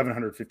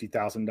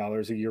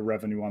 $750,000 a year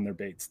revenue on their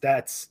baits.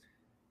 That's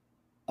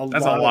a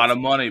lot of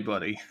money,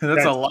 buddy.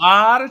 That's a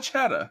lot of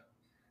cheddar.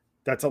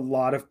 That's a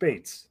lot of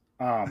baits.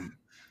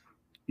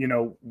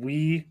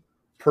 We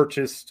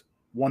purchased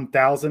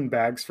 1,000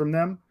 bags from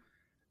them,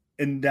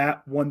 and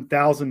that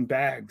 1,000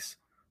 bags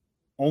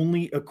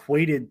only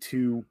equated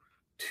to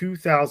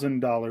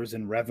 $2,000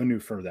 in revenue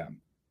for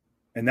them.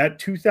 And that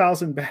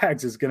 2,000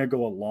 bags is going to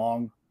go a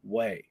long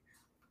way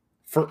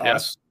for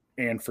us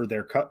and for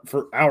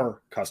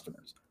our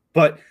customers.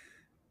 But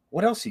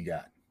what else you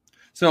got?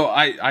 So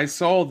I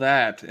saw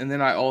that, and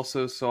then I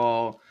also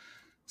saw,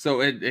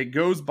 so it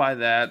goes by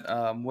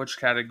that, which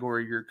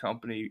category your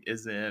company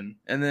is in.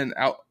 And then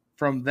out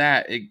from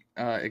that, it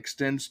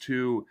extends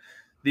to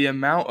the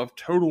amount of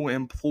total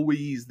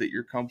employees that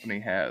your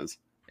company has.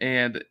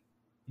 And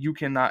you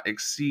cannot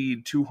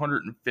exceed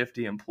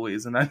 250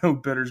 employees. And I know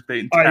Bitters Bait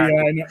and I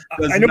Tackle know,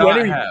 does I know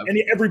not have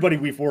everybody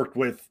we've worked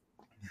with,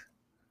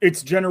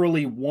 it's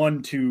generally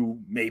 1 to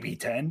maybe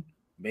 10,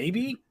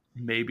 maybe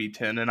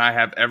 10, and I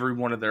have every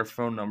one of their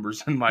phone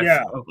numbers in my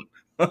Yeah. phone.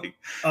 Like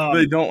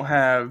they don't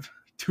have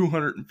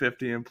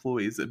 250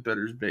 employees at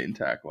Bitters Bait and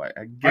Tackle.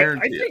 I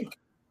guarantee it.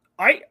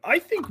 I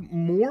think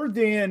more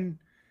than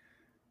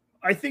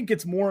I think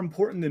it's more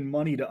important than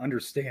money to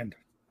understand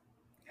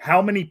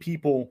how many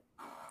people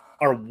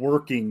are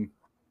working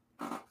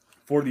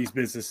for these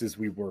businesses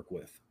we work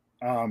with.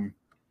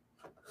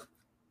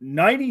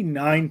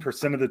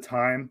 99% of the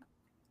time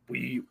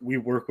we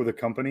work with a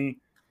company,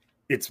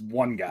 it's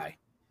one guy.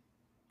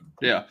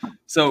 Yeah.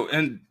 So,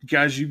 and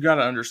guys, you got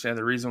to understand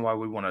the reason why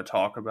we want to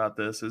talk about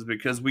this is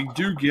because we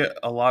do get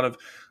a lot of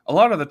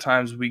the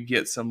times we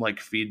get some like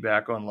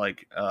feedback on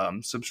like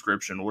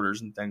subscription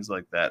orders and things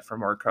like that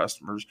from our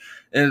customers.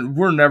 And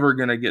we're never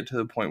going to get to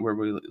the point where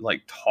we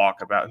like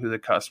talk about who the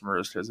customer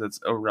is because it's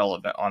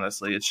irrelevant.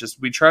 Honestly, it's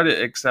just, we try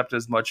to accept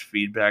as much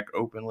feedback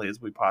openly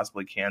as we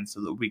possibly can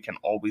so that we can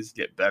always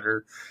get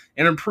better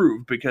and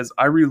improve, because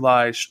I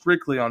rely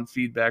strictly on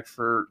feedback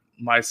for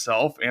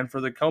myself and for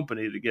the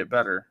company to get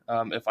better.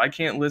 If I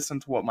can't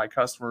listen to what my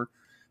customer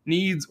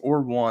needs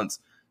or wants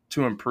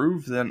to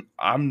improve, then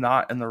I'm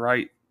not in the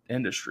right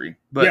industry.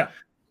 But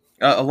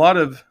a lot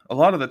of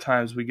the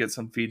times we get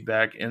some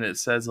feedback and it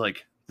says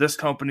like, this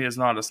company is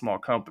not a small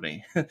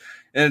company.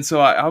 And so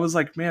I was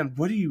like, man,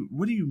 what do you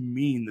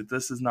mean that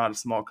this is not a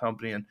small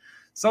company? And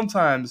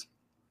sometimes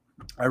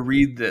I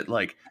read that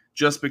like,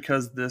 just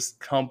because this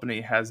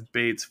company has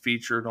baits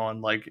featured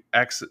on like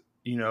X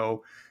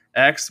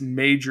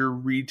major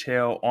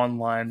retail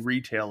online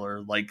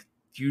retailer, like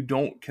you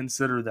don't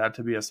consider that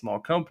to be a small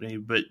company.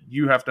 But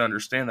you have to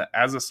understand that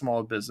as a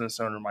small business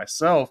owner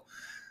myself,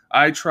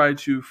 I try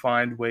to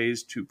find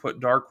ways to put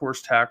Dark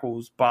Horse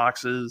Tackles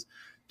boxes,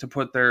 to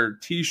put their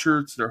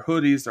t-shirts, their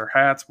hoodies, their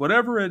hats,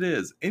 whatever it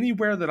is,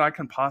 anywhere that I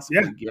can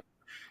possibly get.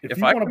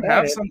 If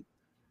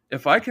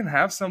I can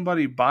have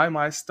somebody buy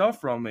my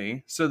stuff from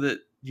me so that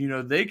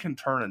they can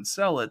turn and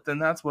sell it, then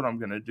that's what I'm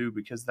going to do,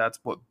 because that's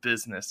what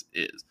business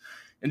is.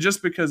 And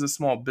just because a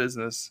small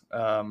business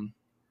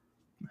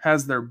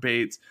has their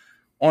baits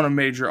on a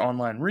major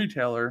online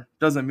retailer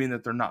doesn't mean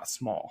that they're not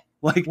small.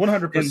 Like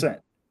 100%.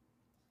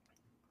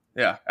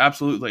 Yeah,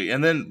 absolutely.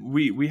 And then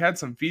we had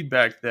some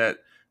feedback that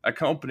a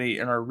company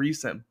in our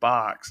recent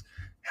box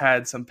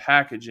had some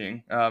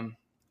packaging,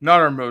 not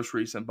our most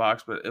recent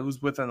box, but it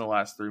was within the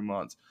last 3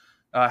 months,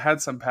 had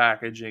some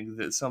packaging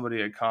that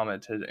somebody had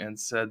commented and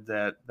said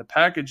that the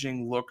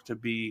packaging looked to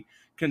be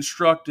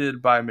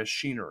constructed by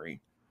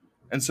machinery.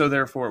 And so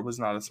therefore it was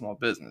not a small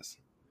business,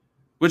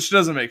 which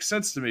doesn't make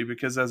sense to me,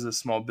 because as a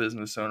small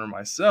business owner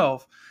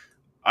myself,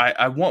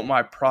 I want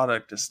my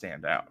product to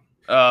stand out.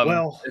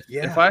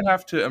 If I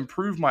have to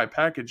improve my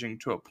packaging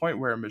to a point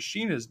where a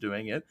machine is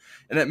doing it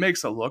and it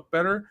makes it look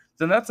better,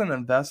 then that's an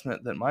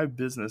investment that my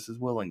business is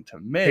willing to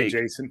make. Hey,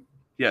 Jason.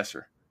 Yes,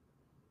 sir.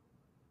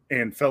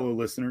 And fellow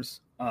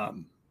listeners,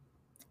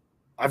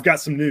 I've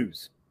got some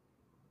news.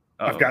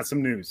 Uh-oh. I've got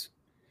some news.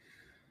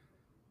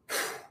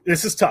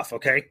 This is tough,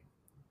 okay?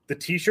 The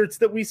t-shirts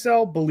that we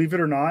sell, believe it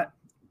or not,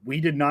 we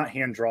did not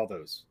hand draw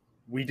those.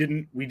 We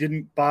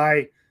didn't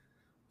buy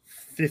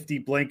 50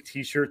 blank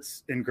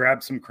t-shirts and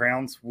grab some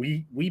crowns.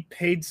 We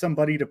paid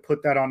somebody to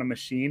put that on a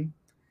machine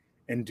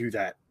and do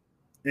that.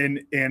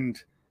 And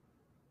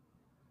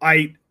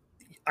I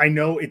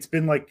know it's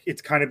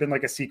kind of been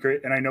like a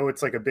secret, and I know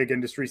it's like a big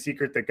industry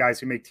secret that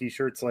guys who make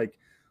t-shirts, like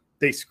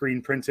they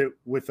screen print it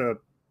with a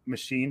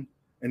machine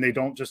and they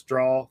don't just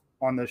draw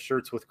on the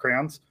shirts with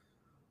crayons.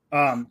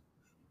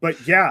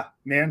 But yeah,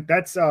 man,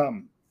 that's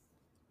I'm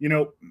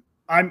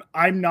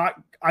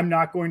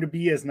not going to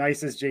be as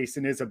nice as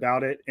Jason is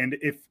about it. And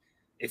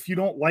if you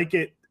don't like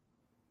it,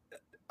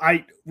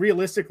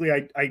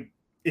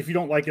 if you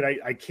don't like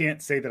it, I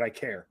can't say that I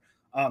care.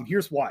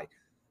 Here's why.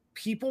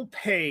 People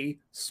pay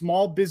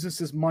small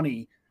businesses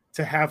money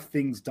to have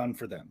things done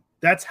for them.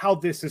 That's how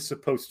this is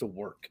supposed to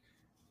work.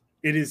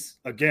 It is,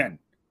 again,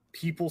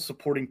 people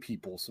supporting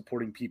people,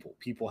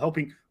 people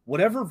helping,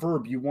 whatever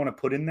verb you want to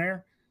put in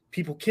there,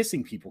 people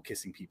kissing people.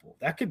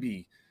 That could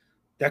be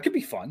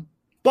fun.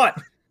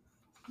 But,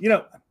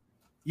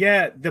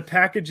 the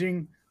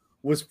packaging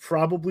was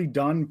probably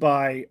done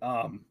by,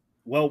 a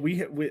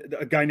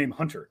guy named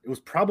Hunter. It was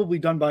probably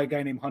done by a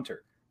guy named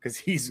Hunter because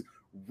he's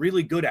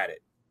really good at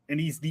it. And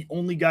he's the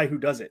only guy who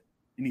does it.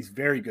 And he's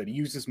very good. He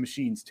uses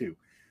machines too.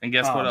 And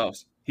guess what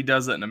else? He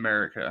does it in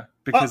America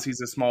because he's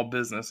a small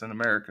business in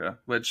America,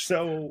 which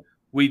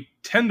we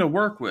tend to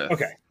work with.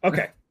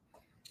 Okay.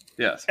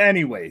 Yes.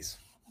 Anyways.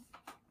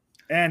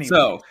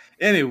 So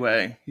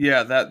anyway,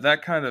 yeah,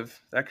 that kind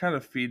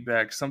of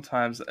feedback,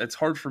 sometimes it's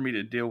hard for me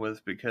to deal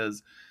with,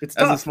 because it's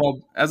as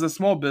a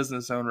small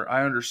business owner,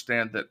 I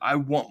understand that I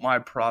want my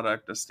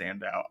product to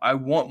stand out. I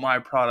want my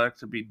product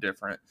to be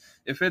different.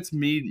 If it's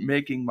me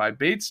making my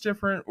baits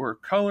different, or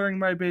coloring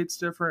my baits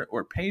different,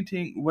 or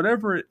painting,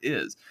 whatever it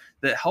is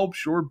that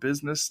helps your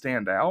business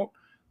stand out,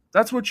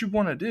 That's what you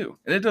want to do.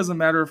 And it doesn't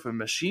matter if a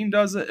machine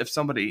does it, if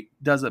somebody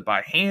does it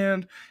by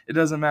hand, it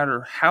doesn't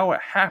matter how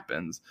it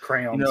happens.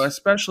 Crayons.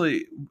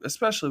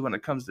 Especially when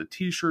it comes to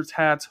t-shirts,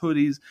 hats,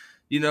 hoodies,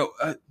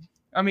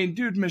 I mean,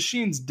 dude,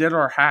 machines did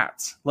our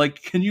hats.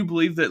 Like, can you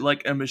believe that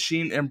like a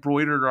machine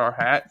embroidered our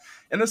hat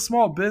in a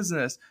small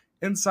business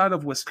inside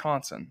of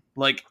Wisconsin?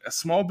 Like a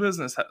small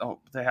business,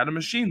 they had a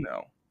machine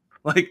though.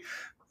 Like,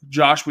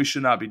 Josh, we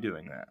should not be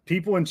doing that.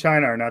 People in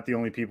China are not the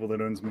only people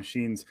that owns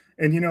machines.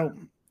 And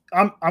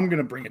I'm going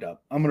to bring it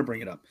up.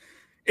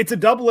 It's a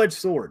double-edged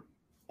sword.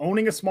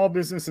 Owning a small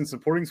business and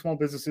supporting small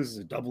businesses is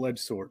a double-edged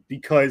sword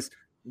because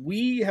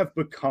we have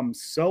become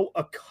so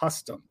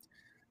accustomed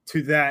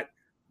to that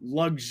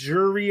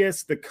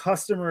luxurious, the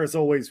customer is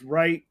always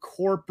right,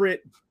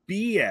 corporate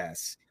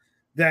BS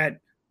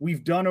that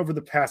we've done over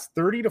the past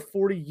 30 to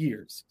 40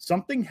 years.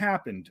 Something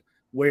happened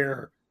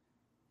where,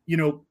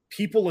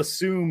 people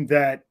assume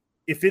that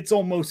if it's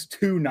almost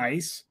too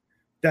nice,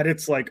 that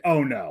it's like,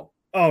 oh no,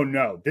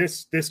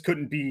 this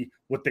couldn't be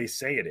what they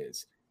say it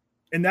is.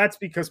 And that's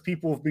because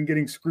people have been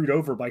getting screwed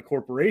over by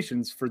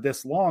corporations for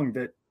this long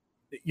that,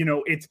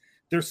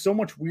 there's so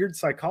much weird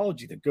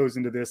psychology that goes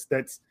into this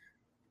that's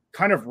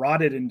kind of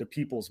rotted into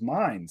people's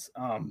minds.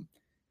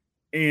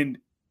 And,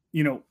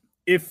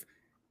 if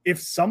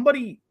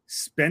somebody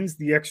spends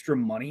the extra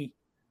money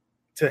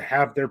to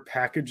have their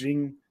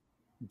packaging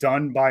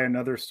done by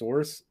another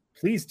source,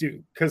 please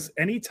do. Because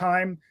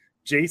anytime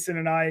Jason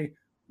and I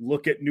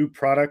look at new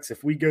products,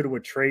 if we go to a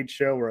trade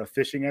show or a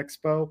fishing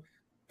expo,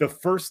 the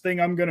first thing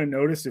I'm going to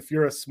notice, if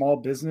you're a small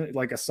business,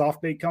 like a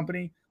soft bait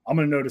company, I'm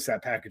going to notice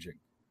that packaging.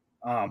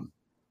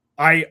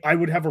 I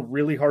would have a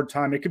really hard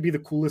time. It could be the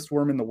coolest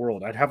worm in the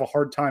world. I'd have a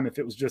hard time if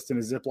it was just in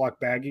a Ziploc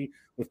baggie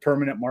with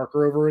permanent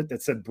marker over it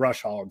that said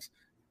Brush Hogs.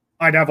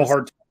 I'd have a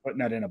hard time putting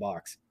that in a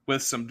box.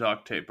 With some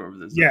duct tape over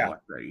the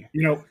Ziploc baggie.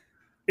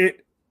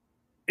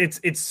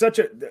 It's such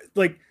a,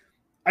 like,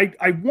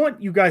 I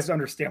want you guys to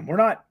understand, we're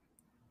not,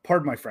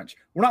 pardon my French,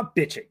 we're not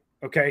bitching,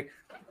 okay?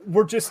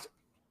 We're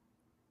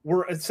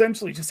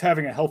essentially just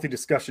having a healthy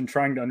discussion,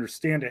 trying to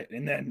understand it,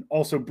 and then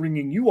also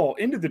bringing you all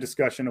into the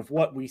discussion of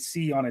what we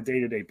see on a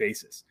day-to-day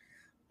basis.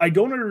 I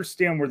don't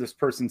understand where this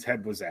person's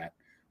head was at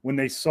when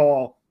they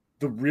saw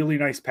the really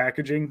nice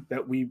packaging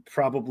that we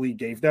probably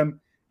gave them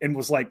and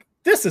was like,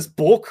 this is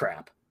bull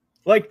crap.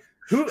 Like,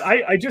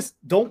 I just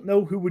don't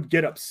know who would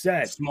get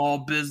upset. Small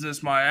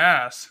business, my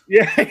ass.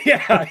 Yeah.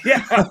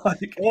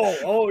 Like,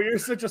 oh, you're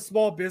such a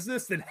small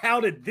business. Then how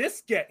did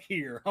this get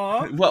here,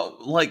 huh? Well,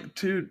 like,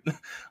 dude,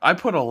 I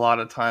put a lot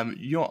of time.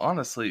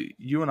 Honestly,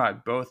 you and I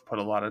both put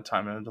a lot of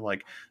time into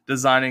like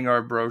designing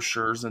our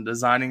brochures and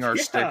designing our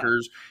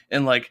stickers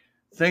and like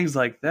things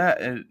like that.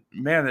 And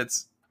man,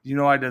 it's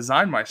I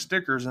design my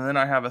stickers and then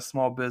I have a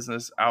small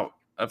business out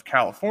of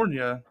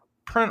California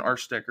print our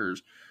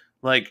stickers,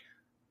 like.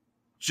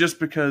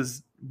 Just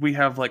because we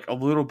have like a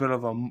little bit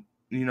of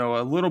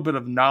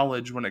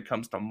knowledge when it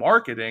comes to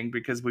marketing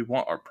because we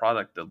want our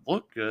product to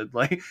look good.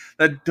 Like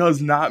that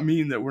does not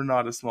mean that we're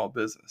not a small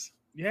business.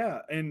 Yeah.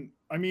 And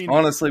I mean,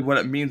 honestly, what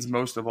it means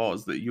most of all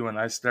is that you and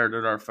I stared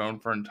at our phone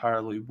for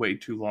entirely way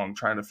too long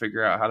trying to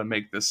figure out how to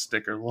make this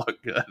sticker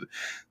look good.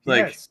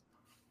 Like,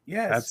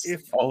 yes.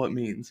 That's all it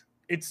means.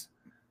 It's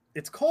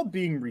called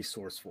being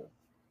resourceful.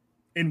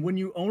 And when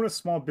you own a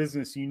small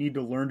business, you need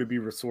to learn to be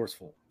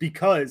resourceful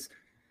because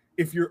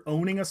if you're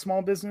owning a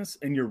small business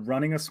and you're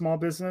running a small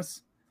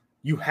business,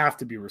 you have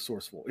to be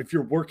resourceful. If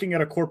you're working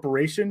at a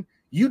corporation,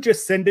 you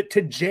just send it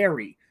to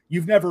Jerry.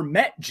 You've never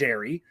met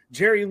Jerry.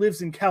 Jerry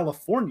lives in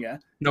California.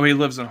 No, he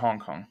lives in Hong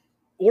Kong.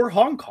 Or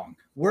Hong Kong.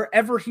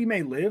 Wherever he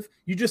may live,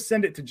 you just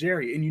send it to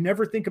Jerry and you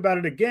never think about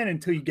it again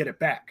until you get it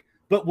back.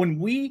 But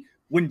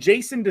when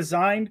Jason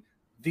designed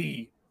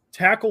the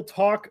Tackle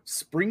Talk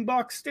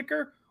Springbox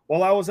sticker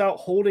while I was out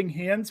holding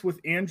hands with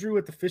Andrew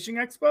at the fishing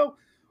expo,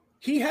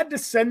 he had to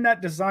send that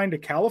design to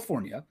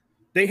California.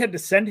 They had to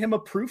send him a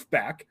proof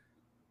back.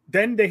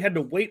 Then they had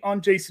to wait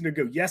on Jason to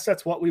go, yes,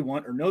 that's what we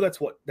want, or no,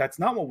 that's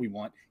not what we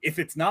want. If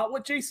it's not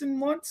what Jason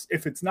wants,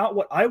 if it's not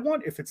what I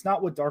want, if it's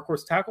not what Dark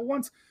Horse Tackle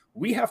wants,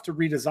 we have to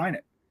redesign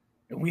it.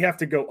 And we have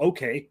to go,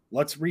 okay,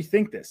 let's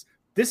rethink this.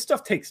 This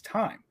stuff takes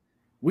time.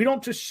 We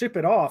don't just ship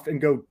it off and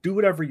go, do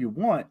whatever you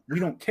want. We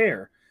don't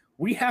care.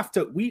 We have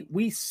to,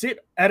 we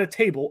sit at a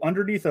table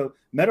underneath a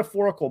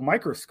metaphorical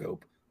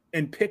microscope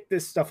and pick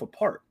this stuff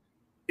apart.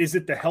 Is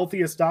it the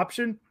healthiest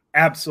option?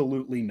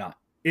 Absolutely not.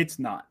 It's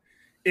not.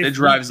 It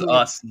drives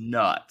us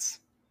nuts.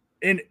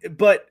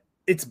 But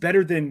it's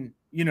better than,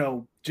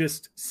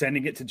 just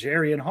sending it to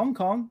Jerry in Hong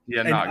Kong.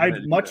 Yeah, and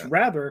I'd much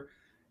rather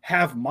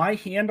have my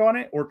hand on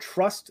it or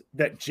trust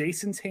that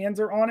Jason's hands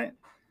are on it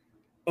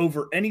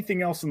over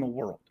anything else in the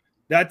world.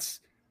 That's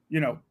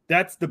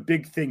the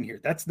big thing here.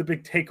 That's the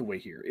big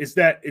takeaway here is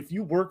that if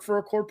you work for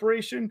a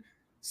corporation,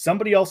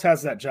 somebody else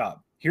has that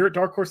job. Here at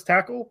Dark Horse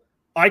Tackle,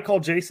 I call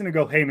Jason and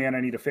go, hey, man,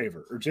 I need a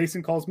favor. Or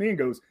Jason calls me and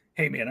goes,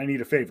 hey, man, I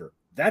need a favor.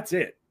 That's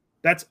it.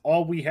 That's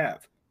all we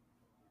have.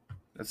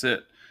 That's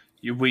it.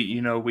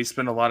 We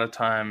spend a lot of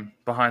time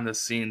behind the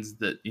scenes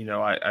that,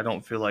 I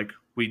don't feel like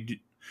we do.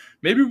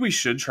 maybe we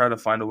should try to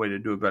find a way to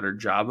do a better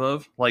job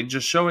of like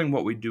just showing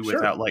what we do Sure.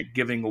 without like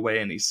giving away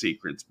any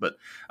secrets. But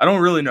I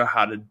don't really know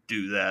how to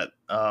do that,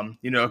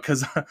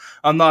 because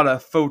I'm not a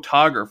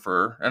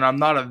photographer and I'm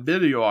not a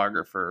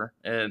videographer,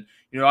 and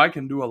I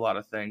can do a lot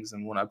of things,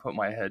 and when I put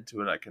my head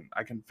to it,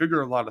 I can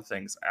figure a lot of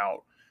things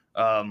out.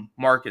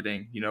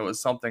 Marketing, is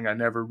something I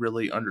never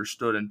really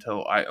understood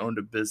until I owned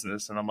a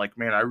business, and I'm like,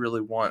 man, I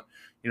really want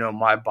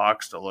my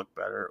box to look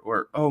better,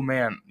 or oh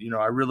man,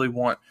 I really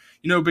want,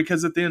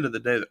 because at the end of the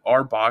day,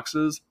 our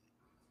boxes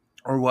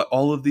are what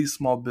all of these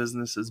small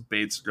businesses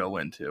baits go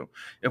into.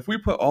 If we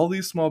put all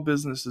these small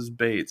businesses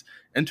baits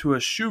into a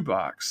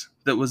shoebox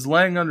that was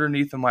laying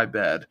underneath of my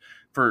bed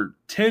for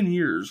 10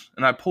 years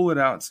and I pull it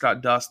out, it's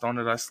got dust on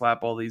it, I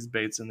slap all these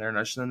baits in there and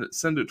I send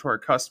it to our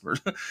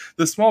customers,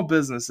 the small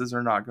businesses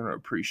are not going to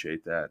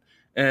appreciate that.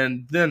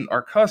 And then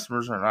our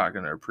customers are not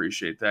going to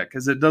appreciate that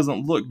because it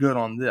doesn't look good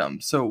on them.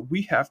 So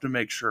we have to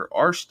make sure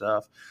our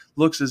stuff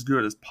looks as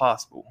good as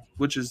possible,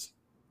 which is,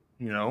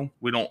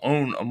 we don't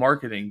own a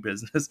marketing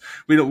business.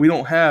 We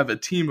don't have a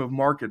team of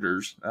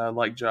marketers.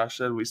 Like Josh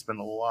said, we spend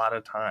a lot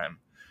of time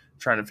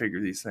trying to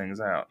figure these things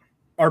out.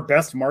 Our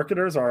best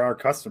marketers are our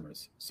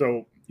customers.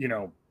 So,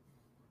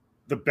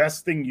 the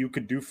best thing you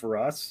could do for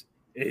us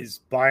is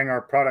buying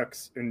our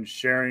products and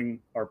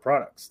sharing our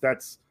products.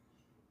 That's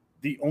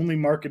the only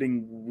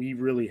marketing we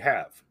really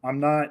have. I'm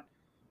not,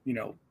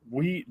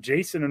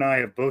 Jason and I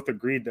have both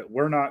agreed that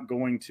we're not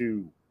going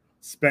to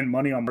spend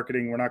money on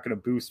marketing. We're not going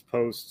to boost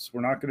posts. We're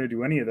not going to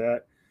do any of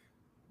that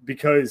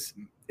because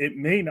it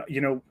may not,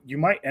 you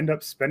might end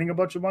up spending a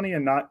bunch of money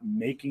and not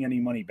making any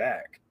money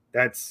back.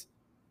 That's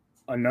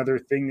another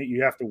thing that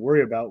you have to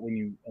worry about when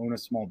you own a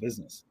small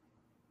business.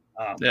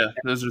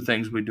 Those are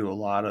things we do a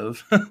lot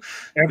of.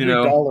 Every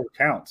dollar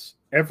counts.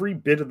 Every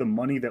bit of the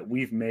money that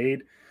we've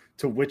made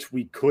to which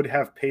we could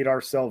have paid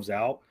ourselves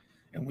out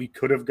and we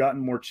could have gotten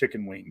more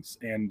chicken wings.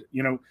 And,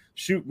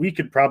 we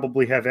could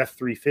probably have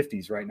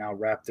F-350s right now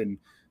wrapped in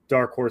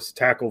Dark Horse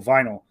tackle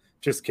vinyl.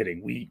 Just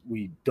kidding.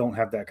 We don't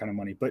have that kind of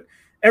money. But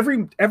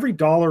every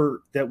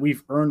dollar that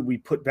we've earned, we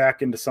put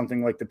back into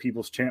something like the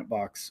People's Champ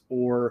Box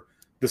or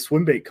the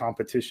swim bait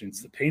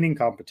competitions, the painting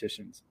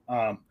competitions.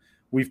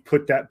 We've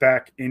put that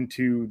back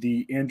into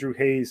the Andrew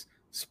Hayes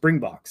Spring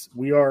Box.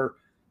 We are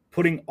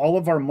putting all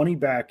of our money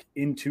back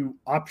into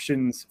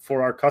options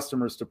for our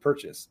customers to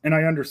purchase. And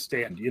I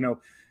understand,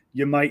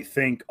 you might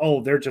think,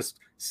 oh, they're just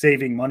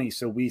saving money,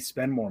 so we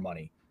spend more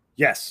money.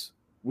 Yes,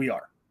 we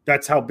are.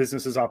 That's how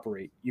businesses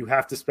operate. You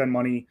have to spend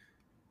money.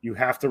 You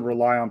have to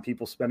rely on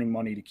people spending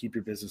money to keep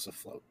your business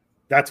afloat.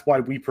 That's why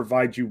we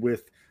provide you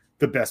with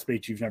the best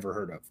bait you've never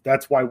heard of.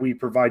 That's why we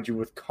provide you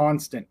with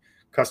constant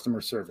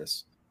customer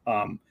service.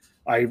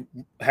 I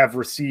have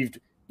received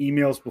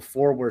emails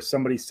before where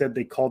somebody said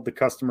they called the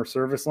customer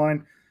service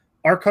line.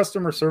 Our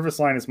customer service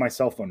line is my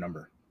cell phone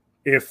number.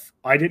 If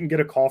I didn't get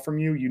a call from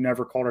you, you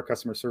never called our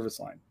customer service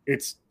line.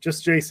 It's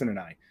just Jason and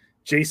I.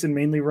 Jason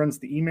mainly runs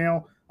the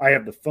email. I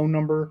have the phone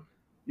number.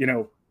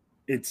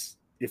 It's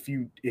if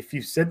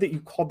you said that you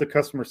called the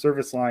customer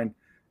service line,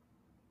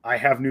 I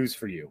have news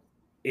for you.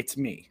 It's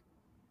me.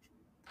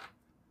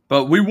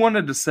 But we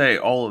wanted to say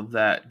all of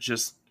that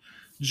just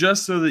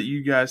so that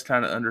you guys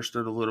kind of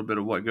understood a little bit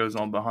of what goes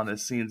on behind the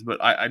scenes.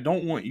 But I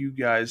don't want you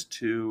guys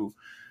to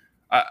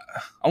I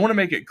want to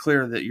make it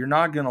clear that you're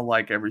not going to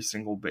like every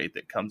single bait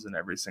that comes in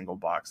every single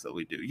box that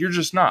we do. You're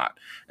just not.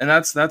 And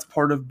that's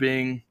part of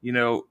being,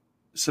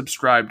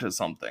 subscribed to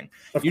something.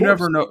 You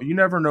never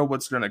know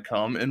what's going to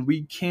come, and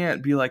we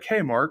can't be like,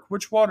 hey Mark,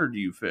 which water do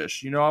you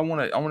fish? I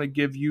want to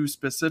give you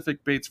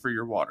specific baits for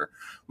your water.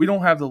 We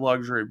don't have the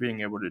luxury of being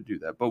able to do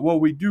that. But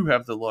what we do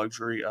have the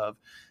luxury of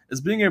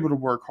is being able to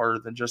work harder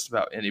than just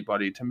about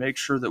anybody to make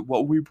sure that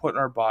what we put in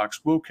our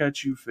box will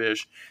catch you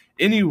fish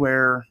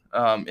anywhere,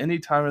 any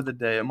time of the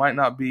day. It might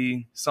not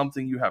be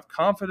something you have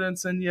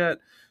confidence in yet,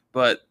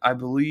 but I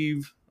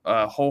believe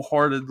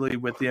wholeheartedly,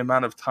 with the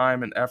amount of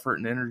time and effort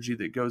and energy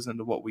that goes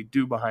into what we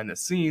do behind the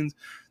scenes,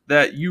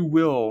 that you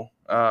will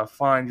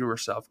find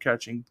yourself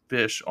catching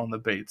fish on the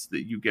baits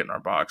that you get in our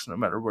box, no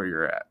matter where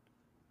you're at.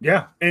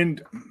 Yeah.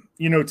 And,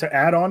 to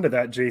add on to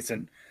that,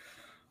 Jason,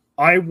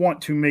 I want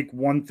to make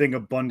one thing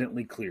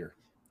abundantly clear.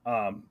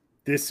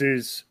 This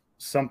is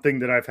something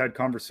that I've had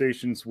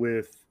conversations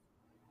with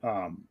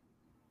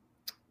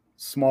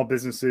small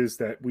businesses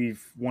that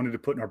we've wanted to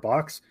put in our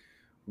box.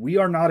 We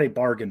are not a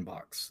bargain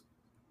box.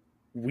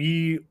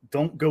 We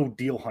don't go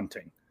deal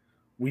hunting.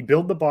 We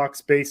build the box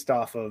based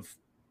off of,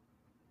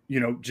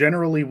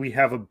 generally we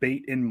have a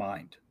bait in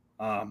mind.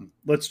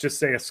 Let's just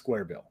say a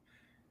square bill.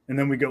 And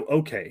then we go,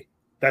 okay,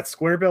 that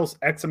square bill's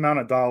X amount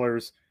of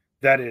dollars.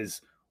 That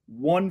is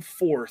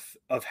 1/4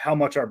 of how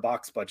much our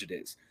box budget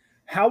is.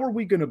 How are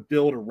we going to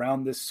build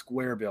around this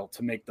square bill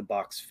to make the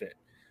box fit?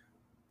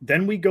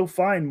 Then we go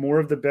find more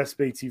of the best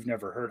baits you've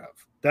never heard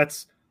of.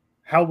 That's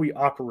how we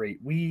operate.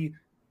 We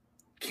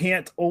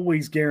can't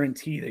always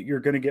guarantee that you're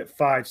going to get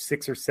 5,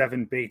 6, or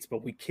 7 baits,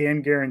 but we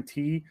can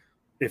guarantee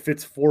if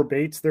it's 4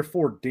 baits, they're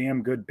 4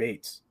 damn good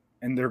baits,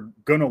 and they're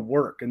going to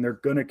work and they're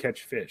going to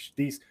catch fish.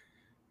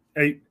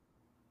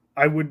 I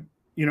I would,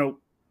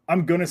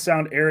 I'm going to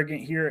sound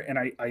arrogant here, and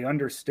I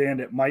understand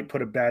it might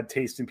put a bad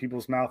taste in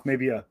people's mouth,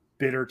 maybe a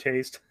bitter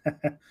taste.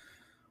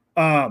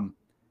 I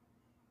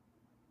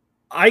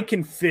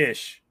can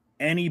fish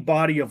any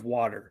body of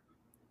water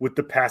with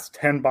the past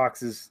 10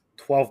 boxes,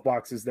 12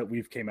 boxes that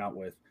we've came out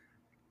with.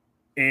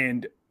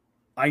 And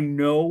I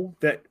know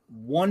that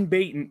one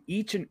bait in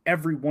each and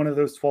every one of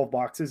those 12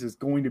 boxes is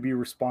going to be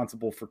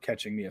responsible for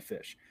catching me a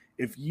fish.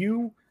 If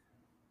you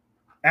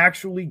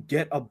actually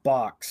get a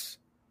box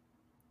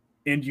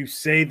and you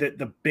say that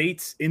the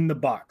baits in the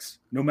box,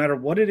 no matter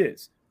what it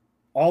is,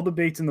 all the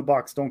baits in the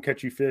box don't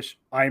catch you fish,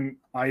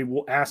 I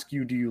will ask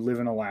you, do you live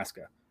in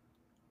Alaska?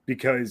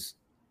 Because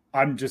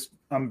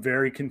I'm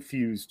very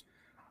confused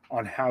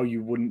on how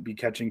you wouldn't be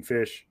catching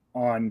fish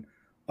on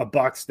a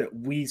box that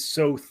we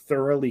so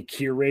thoroughly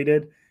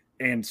curated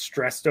and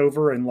stressed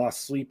over and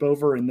lost sleep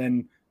over, and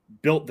then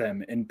built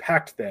them and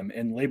packed them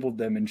and labeled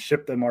them and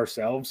shipped them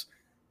ourselves.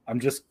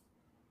 I'd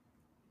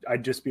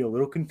just be a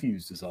little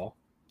confused is all.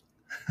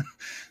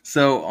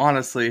 So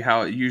honestly,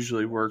 how it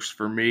usually works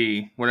for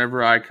me,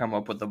 whenever I come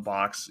up with a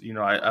box,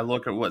 I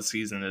look at what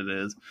season it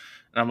is,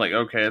 and I'm like,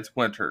 okay, it's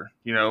winter.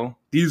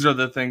 These are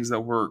the things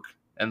that work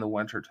in the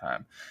winter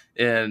time.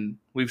 And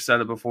we've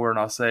said it before, and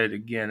I'll say it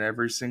again.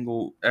 Every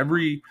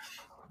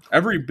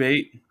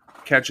bait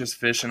catches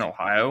fish in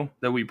Ohio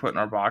that we put in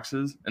our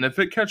boxes, and if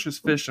it catches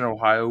fish in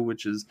Ohio,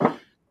 which is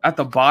at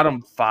the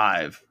bottom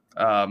 5,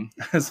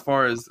 as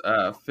far as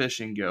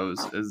fishing goes,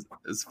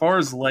 as far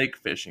as lake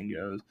fishing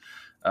goes,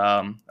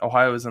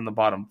 Ohio is in the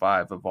bottom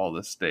 5 of all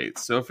the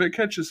states. So if it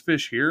catches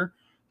fish here,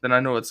 then I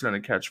know it's going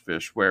to catch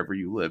fish wherever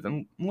you live,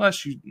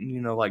 unless you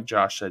like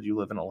Josh said, you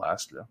live in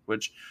Alaska,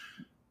 which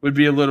would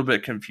be a little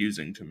bit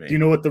confusing to me. Do you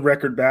know what the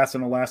record bass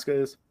in Alaska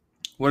is?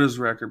 What is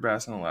record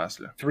bass in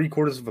Alaska?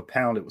 3/4 of a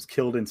pound. It was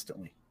killed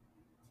instantly.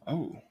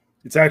 Oh,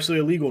 it's actually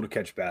illegal to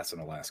catch bass in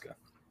Alaska.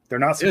 They're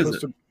not supposed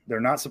to. They're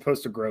not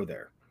supposed to grow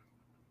there.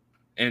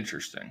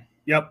 Interesting.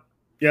 Yep.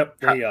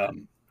 How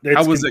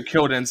was it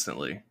killed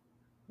instantly?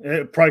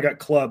 It probably got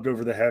clubbed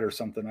over the head or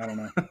something. I don't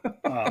know.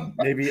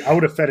 Maybe I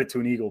would have fed it to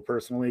an eagle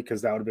personally,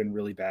 because that would have been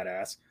really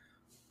badass.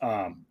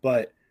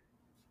 But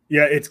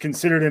yeah, it's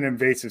considered an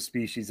invasive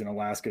species in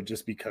Alaska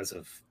just because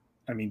of,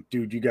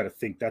 dude, you got to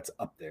think that's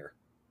up there.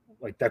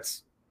 Like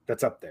that's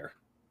up there.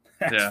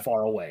 That's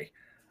far away.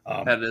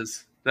 That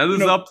is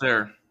up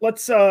there.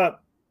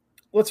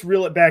 Let's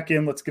reel it back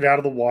in. Let's get out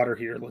of the water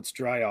here. Let's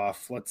dry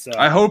off.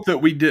 I hope that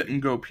we didn't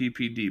go pee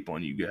deep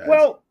on you guys.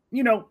 Well,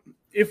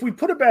 if we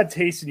put a bad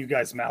taste in you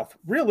guys' mouth,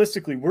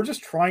 realistically, we're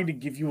just trying to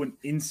give you an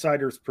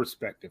insider's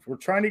perspective. We're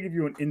trying to give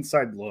you an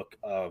inside look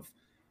of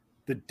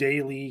the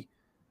daily,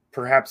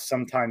 perhaps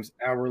sometimes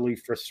hourly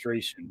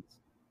frustrations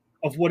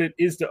of what it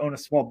is to own a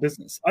small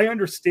business. I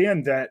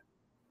understand that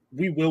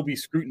we will be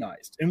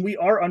scrutinized, and we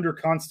are under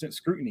constant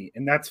scrutiny,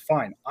 and that's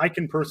fine. I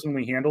can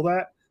personally handle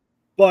that,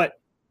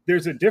 but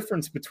there's a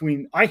difference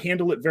between I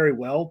handle it very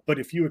well, but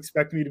if you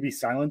expect me to be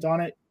silent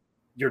on it,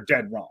 you're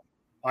dead wrong.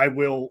 I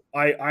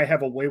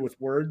have a way with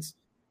words,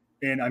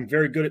 and I'm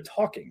very good at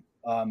talking.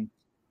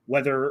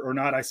 Whether or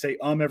not I say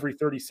every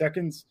 30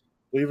 seconds,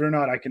 believe it or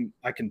not,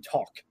 I can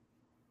talk.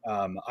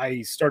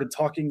 I started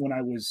talking when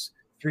I was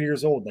 3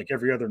 years old, like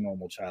every other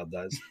normal child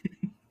does.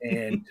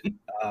 And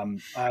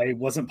I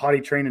wasn't potty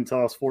trained until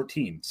I was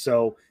 14.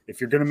 So if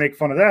you're going to make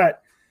fun of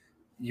that,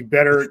 you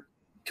better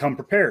come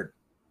prepared.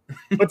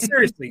 But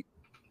seriously,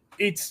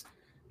 it's,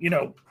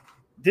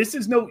 this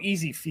is no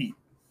easy feat.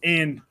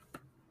 And,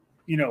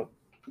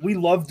 we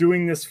love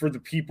doing this for the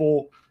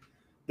people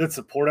that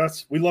support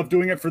us. We love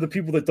doing it for the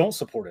people that don't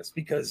support us,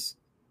 because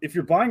if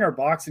you're buying our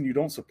box and you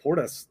don't support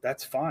us,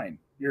 that's fine.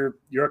 You're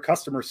a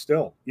customer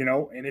still,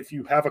 and if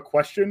you have a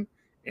question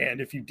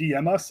and if you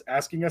DM us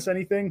asking us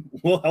anything,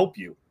 we'll help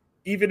you.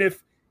 Even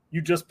if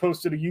you just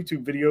posted a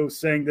YouTube video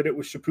saying that it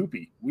was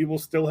shapoopy, we will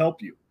still help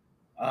you.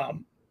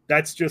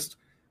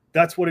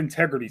 That's what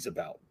integrity is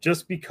about.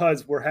 Just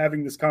because we're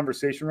having this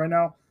conversation right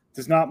now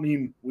does not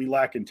mean we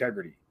lack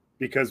integrity,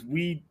 because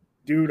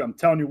dude, I'm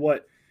telling you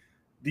what,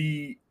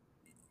 you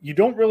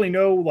don't really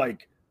know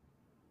like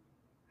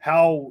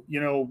how,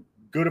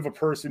 good of a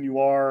person you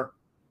are,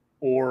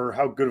 or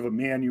how good of a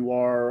man you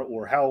are,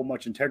 or how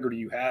much integrity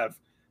you have,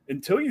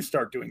 until you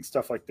start doing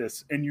stuff like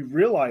this and you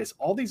realize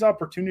all these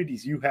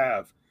opportunities you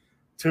have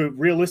to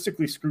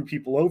realistically screw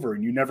people over,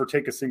 and you never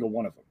take a single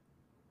one of them.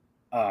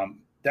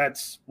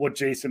 That's what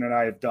Jason and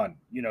I have done.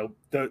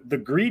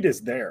 The greed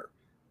is there.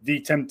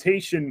 The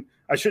temptation,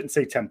 I shouldn't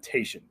say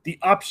temptation, the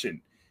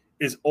option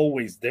is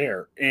always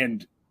there,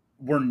 and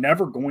we're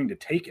never going to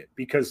take it,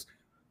 because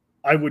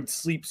I would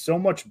sleep so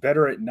much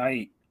better at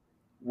night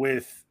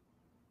with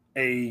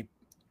a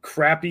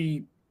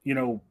crappy,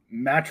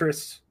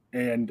 mattress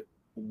and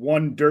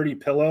one dirty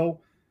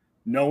pillow,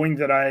 knowing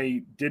that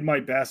I did my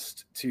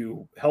best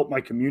to help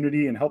my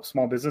community and help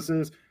small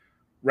businesses,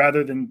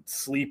 rather than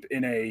sleep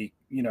in a,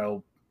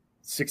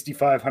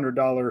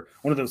 $6,500,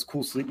 one of those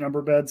cool Sleep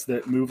Number beds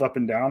that move up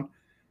and down,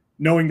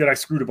 knowing that I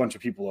screwed a bunch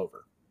of people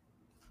over.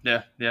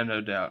 Yeah,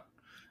 no doubt.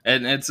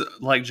 And it's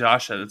like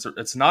Josh said,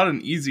 it's not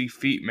an easy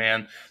feat,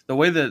 man. The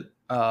way that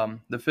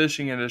the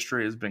fishing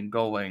industry has been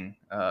going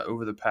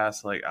over the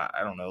past, like,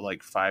 I don't know,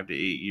 like 5 to 8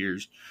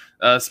 years,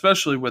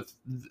 especially with,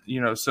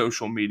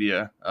 social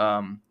media,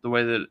 the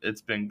way that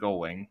it's been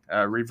going,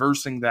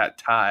 reversing that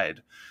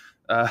tide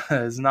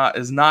is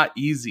not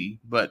easy,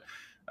 but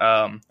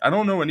I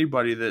don't know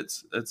anybody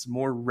that's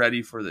more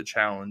ready for the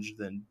challenge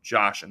than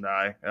Josh and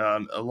I,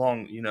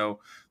 along,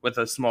 with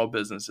the small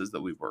businesses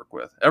that we work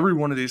with. Every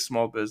one of these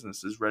small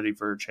businesses is ready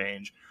for a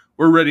change.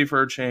 We're ready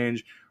for a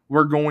change.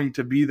 We're going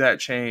to be that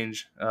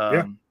change.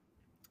 Yeah.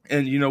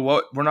 And you know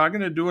what? We're not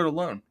going to do it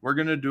alone. We're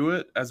going to do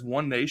it as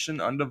one nation,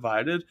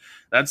 undivided.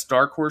 That's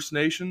Dark Horse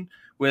Nation,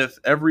 with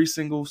every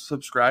single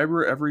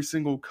subscriber, every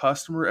single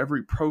customer,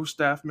 every pro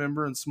staff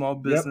member and small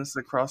business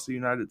across the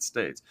United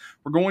States.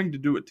 We're going to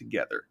do it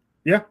together.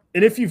 Yeah.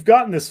 And if you've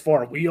gotten this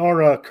far, we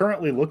are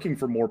currently looking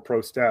for more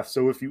pro staff.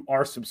 So if you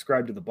are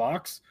subscribed to the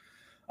box,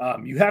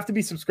 you have to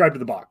be subscribed to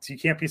the box. You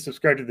can't be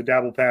subscribed to the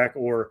Dabble Pack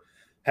or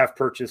have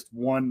purchased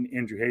one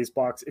Andrew Hayes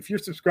box. If you're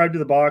subscribed to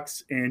the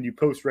box and you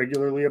post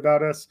regularly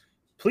about us,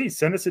 please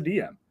send us a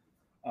DM.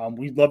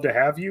 We'd love to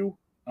have you.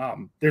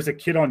 There's a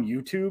kid on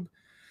YouTube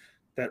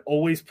that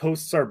always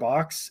posts our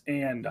box,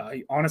 and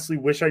I honestly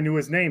wish I knew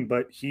his name,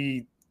 but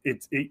he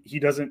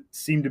doesn't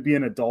seem to be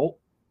an adult,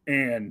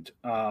 and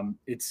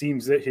it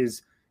seems that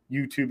his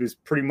YouTube is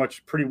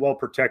pretty well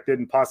protected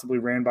and possibly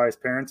ran by his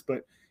parents,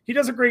 but he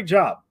does a great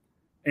job.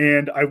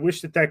 And I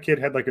wish that kid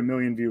had like 1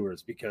 million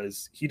viewers,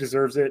 because he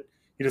deserves it.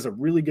 He does a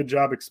really good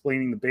job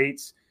explaining the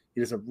baits.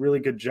 He does a really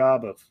good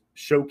job of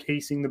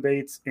showcasing the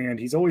baits, and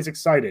he's always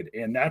excited.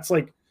 And that's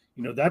like,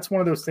 that's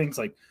one of those things,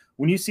 like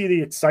when you see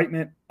the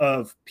excitement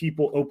of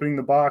people opening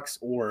the box,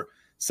 or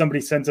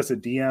somebody sends us a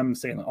DM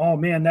saying, oh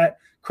man, that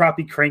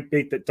crappie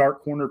crankbait that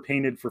Dark Corner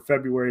painted for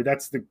February,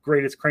 that's the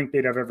greatest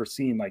crankbait I've ever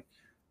seen. Like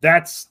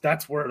that's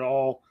where it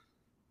all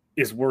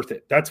is worth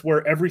it. That's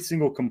where every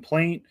single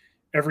complaint,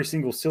 every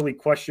single silly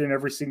question,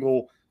 every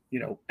single,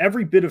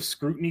 every bit of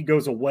scrutiny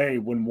goes away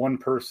when one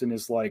person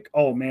is like,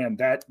 oh man,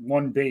 that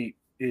one bait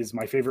is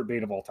my favorite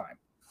bait of all time.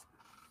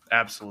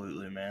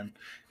 Absolutely, man.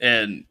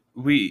 And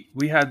we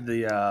had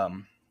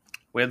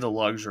the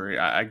luxury,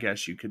 I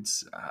guess you could,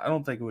 I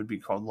don't think it would be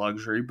called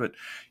luxury, but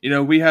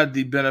we had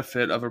the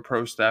benefit of a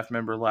pro staff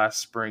member last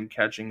spring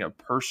catching a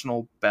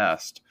personal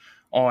best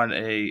on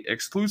a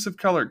exclusive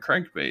colored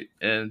crankbait,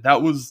 and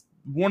that was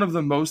one of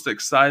the most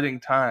exciting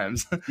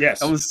times. Yes.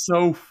 That was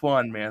so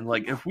fun, man.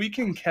 Like, if we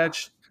can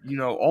catch,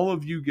 all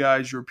of you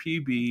guys, your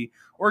PB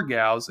or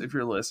gals, if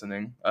you're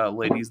listening,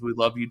 ladies, we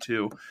love you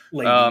too.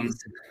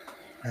 Ladies.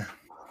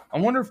 I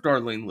wonder if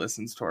Darlene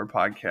listens to our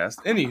podcast.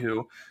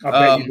 Anywho,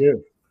 I bet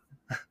you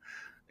do.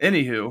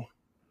 Anywho,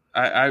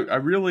 I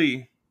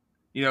really,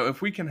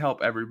 if we can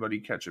help everybody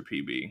catch a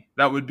PB,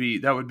 that would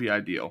be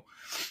ideal.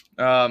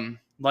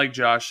 Like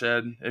Josh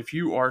said, if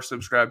you are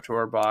subscribed to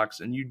our box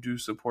and you do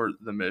support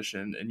the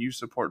mission and you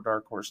support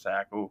Dark Horse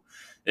Tackle,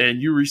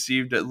 and you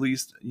received at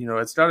least,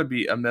 it's got to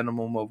be a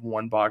minimum of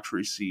 1 box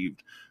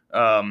received,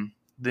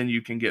 then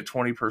you can get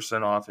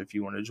 20% off if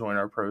you want to join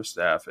our pro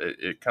staff.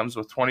 It comes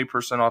with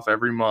 20% off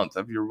every month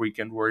of your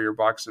Weekend Warrior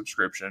box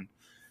subscription,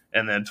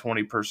 and then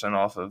 20%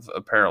 off of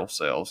apparel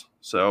sales.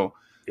 So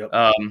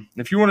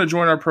if you want to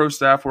join our pro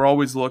staff, we're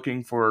always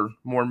looking for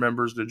more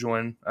members to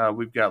join.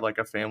 We've got like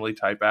a family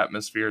type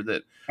atmosphere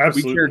that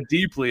we care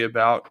deeply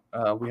about.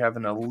 We have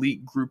an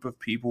elite group of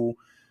people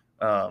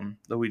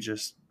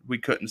that we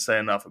couldn't say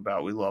enough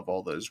about. We love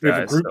all those guys. We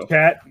have a group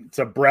chat. It's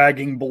a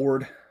bragging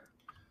board.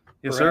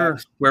 Yes, sir.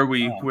 Where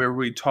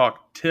we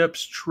talk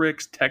tips,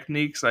 tricks,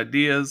 techniques,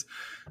 ideas.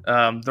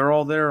 They're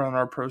all there on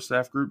our pro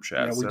staff group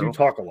chat. Yeah, we do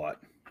talk a lot.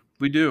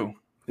 We do.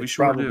 We it's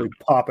sure probably do.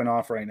 Popping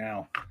off right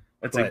now.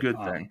 It's a good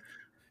thing.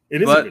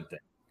 It is a good thing.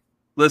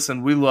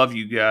 Listen, we love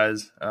you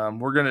guys.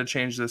 We're going to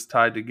change this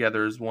tide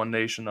together as one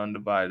nation,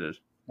 undivided.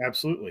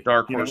 Absolutely.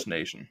 Dark Horse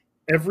Nation.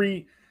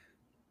 Every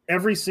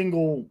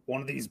single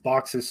one of these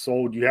boxes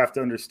sold, you have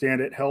to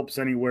understand it helps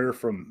anywhere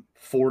from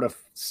 4 to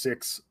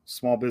 6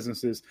 small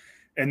businesses.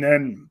 And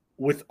then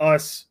with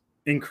us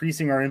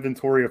increasing our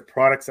inventory of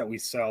products that we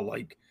sell,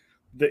 like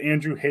the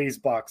Andrew Hayes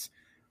box,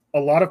 a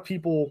lot of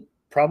people,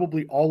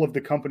 probably all of the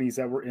companies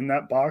that were in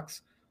that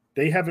box,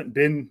 they haven't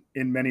been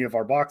in many of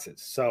our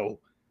boxes. So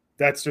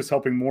that's just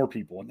helping more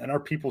people. And then our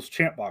People's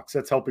Champ box,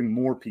 that's helping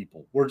more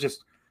people.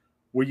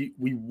 We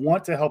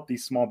want to help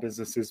these small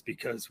businesses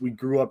because we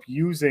grew up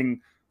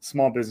using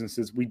small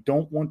businesses. We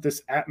don't want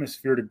this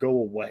atmosphere to go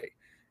away.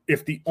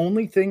 If the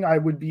only thing I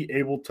would be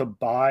able to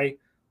buy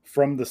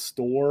from the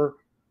store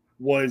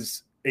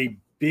was a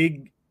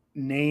big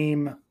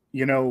name,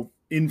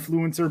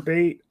 influencer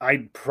bait,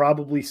 I'd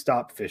probably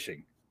stop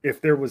fishing.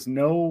 If there was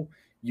no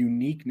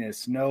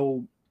uniqueness,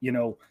 no,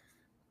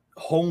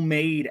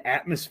 homemade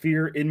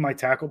atmosphere in my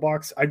tackle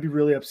box, I'd be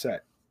really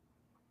upset.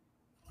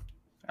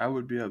 I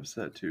would be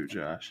upset too,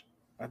 Josh.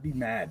 I'd be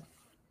mad.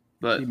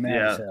 But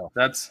yeah,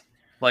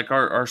 like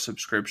our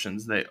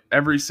subscriptions,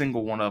 every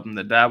single one of them,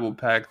 the Dabble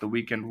Pack, the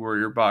Weekend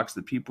Warrior box,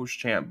 the People's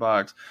Champ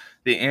box,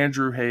 the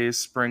Andrew Hayes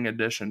Spring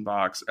Edition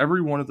box,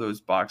 every one of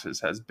those boxes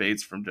has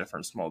baits from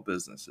different small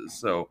businesses.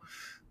 So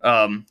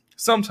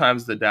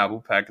sometimes the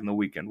Dabble Pack and the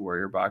Weekend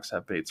Warrior box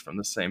have baits from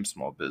the same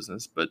small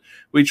business, but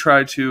we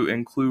try to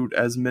include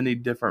as many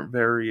different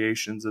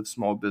variations of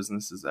small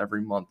businesses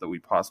every month that we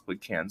possibly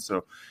can.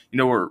 So,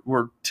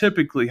 we're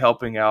typically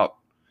helping out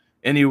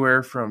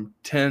anywhere from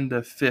 10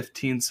 to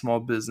 15 small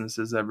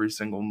businesses every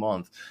single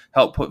month,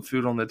 help put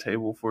food on the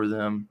table for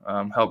them,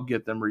 help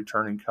get them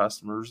returning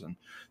customers, and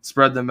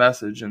spread the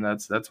message. And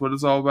that's what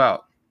it's all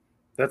about.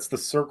 That's the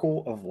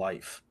circle of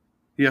life.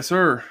 Yes,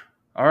 sir.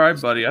 All right,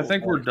 buddy. I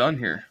think we're done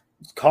here.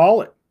 Let's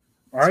call it.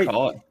 All right.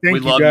 Call it.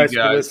 Thank you guys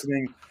for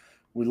listening.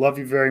 We love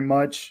you very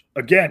much.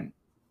 Again,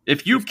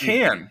 if you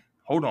can,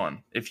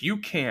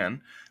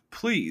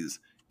 please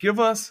give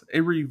us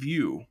a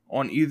review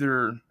on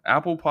either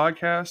Apple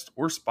Podcast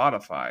or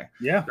Spotify.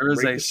 Yeah. There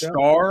is a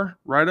star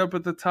right up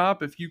at the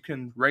top. If you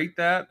can rate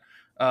that,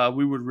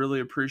 we would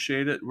really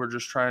appreciate it. We're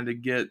just trying to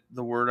get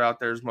the word out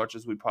there as much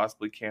as we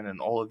possibly can, and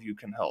all of you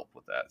can help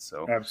with that.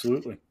 So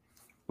absolutely.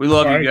 We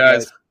love you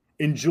guys.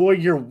 Enjoy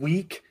your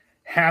week.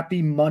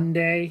 Happy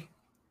Monday.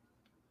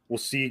 We'll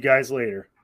see you guys later.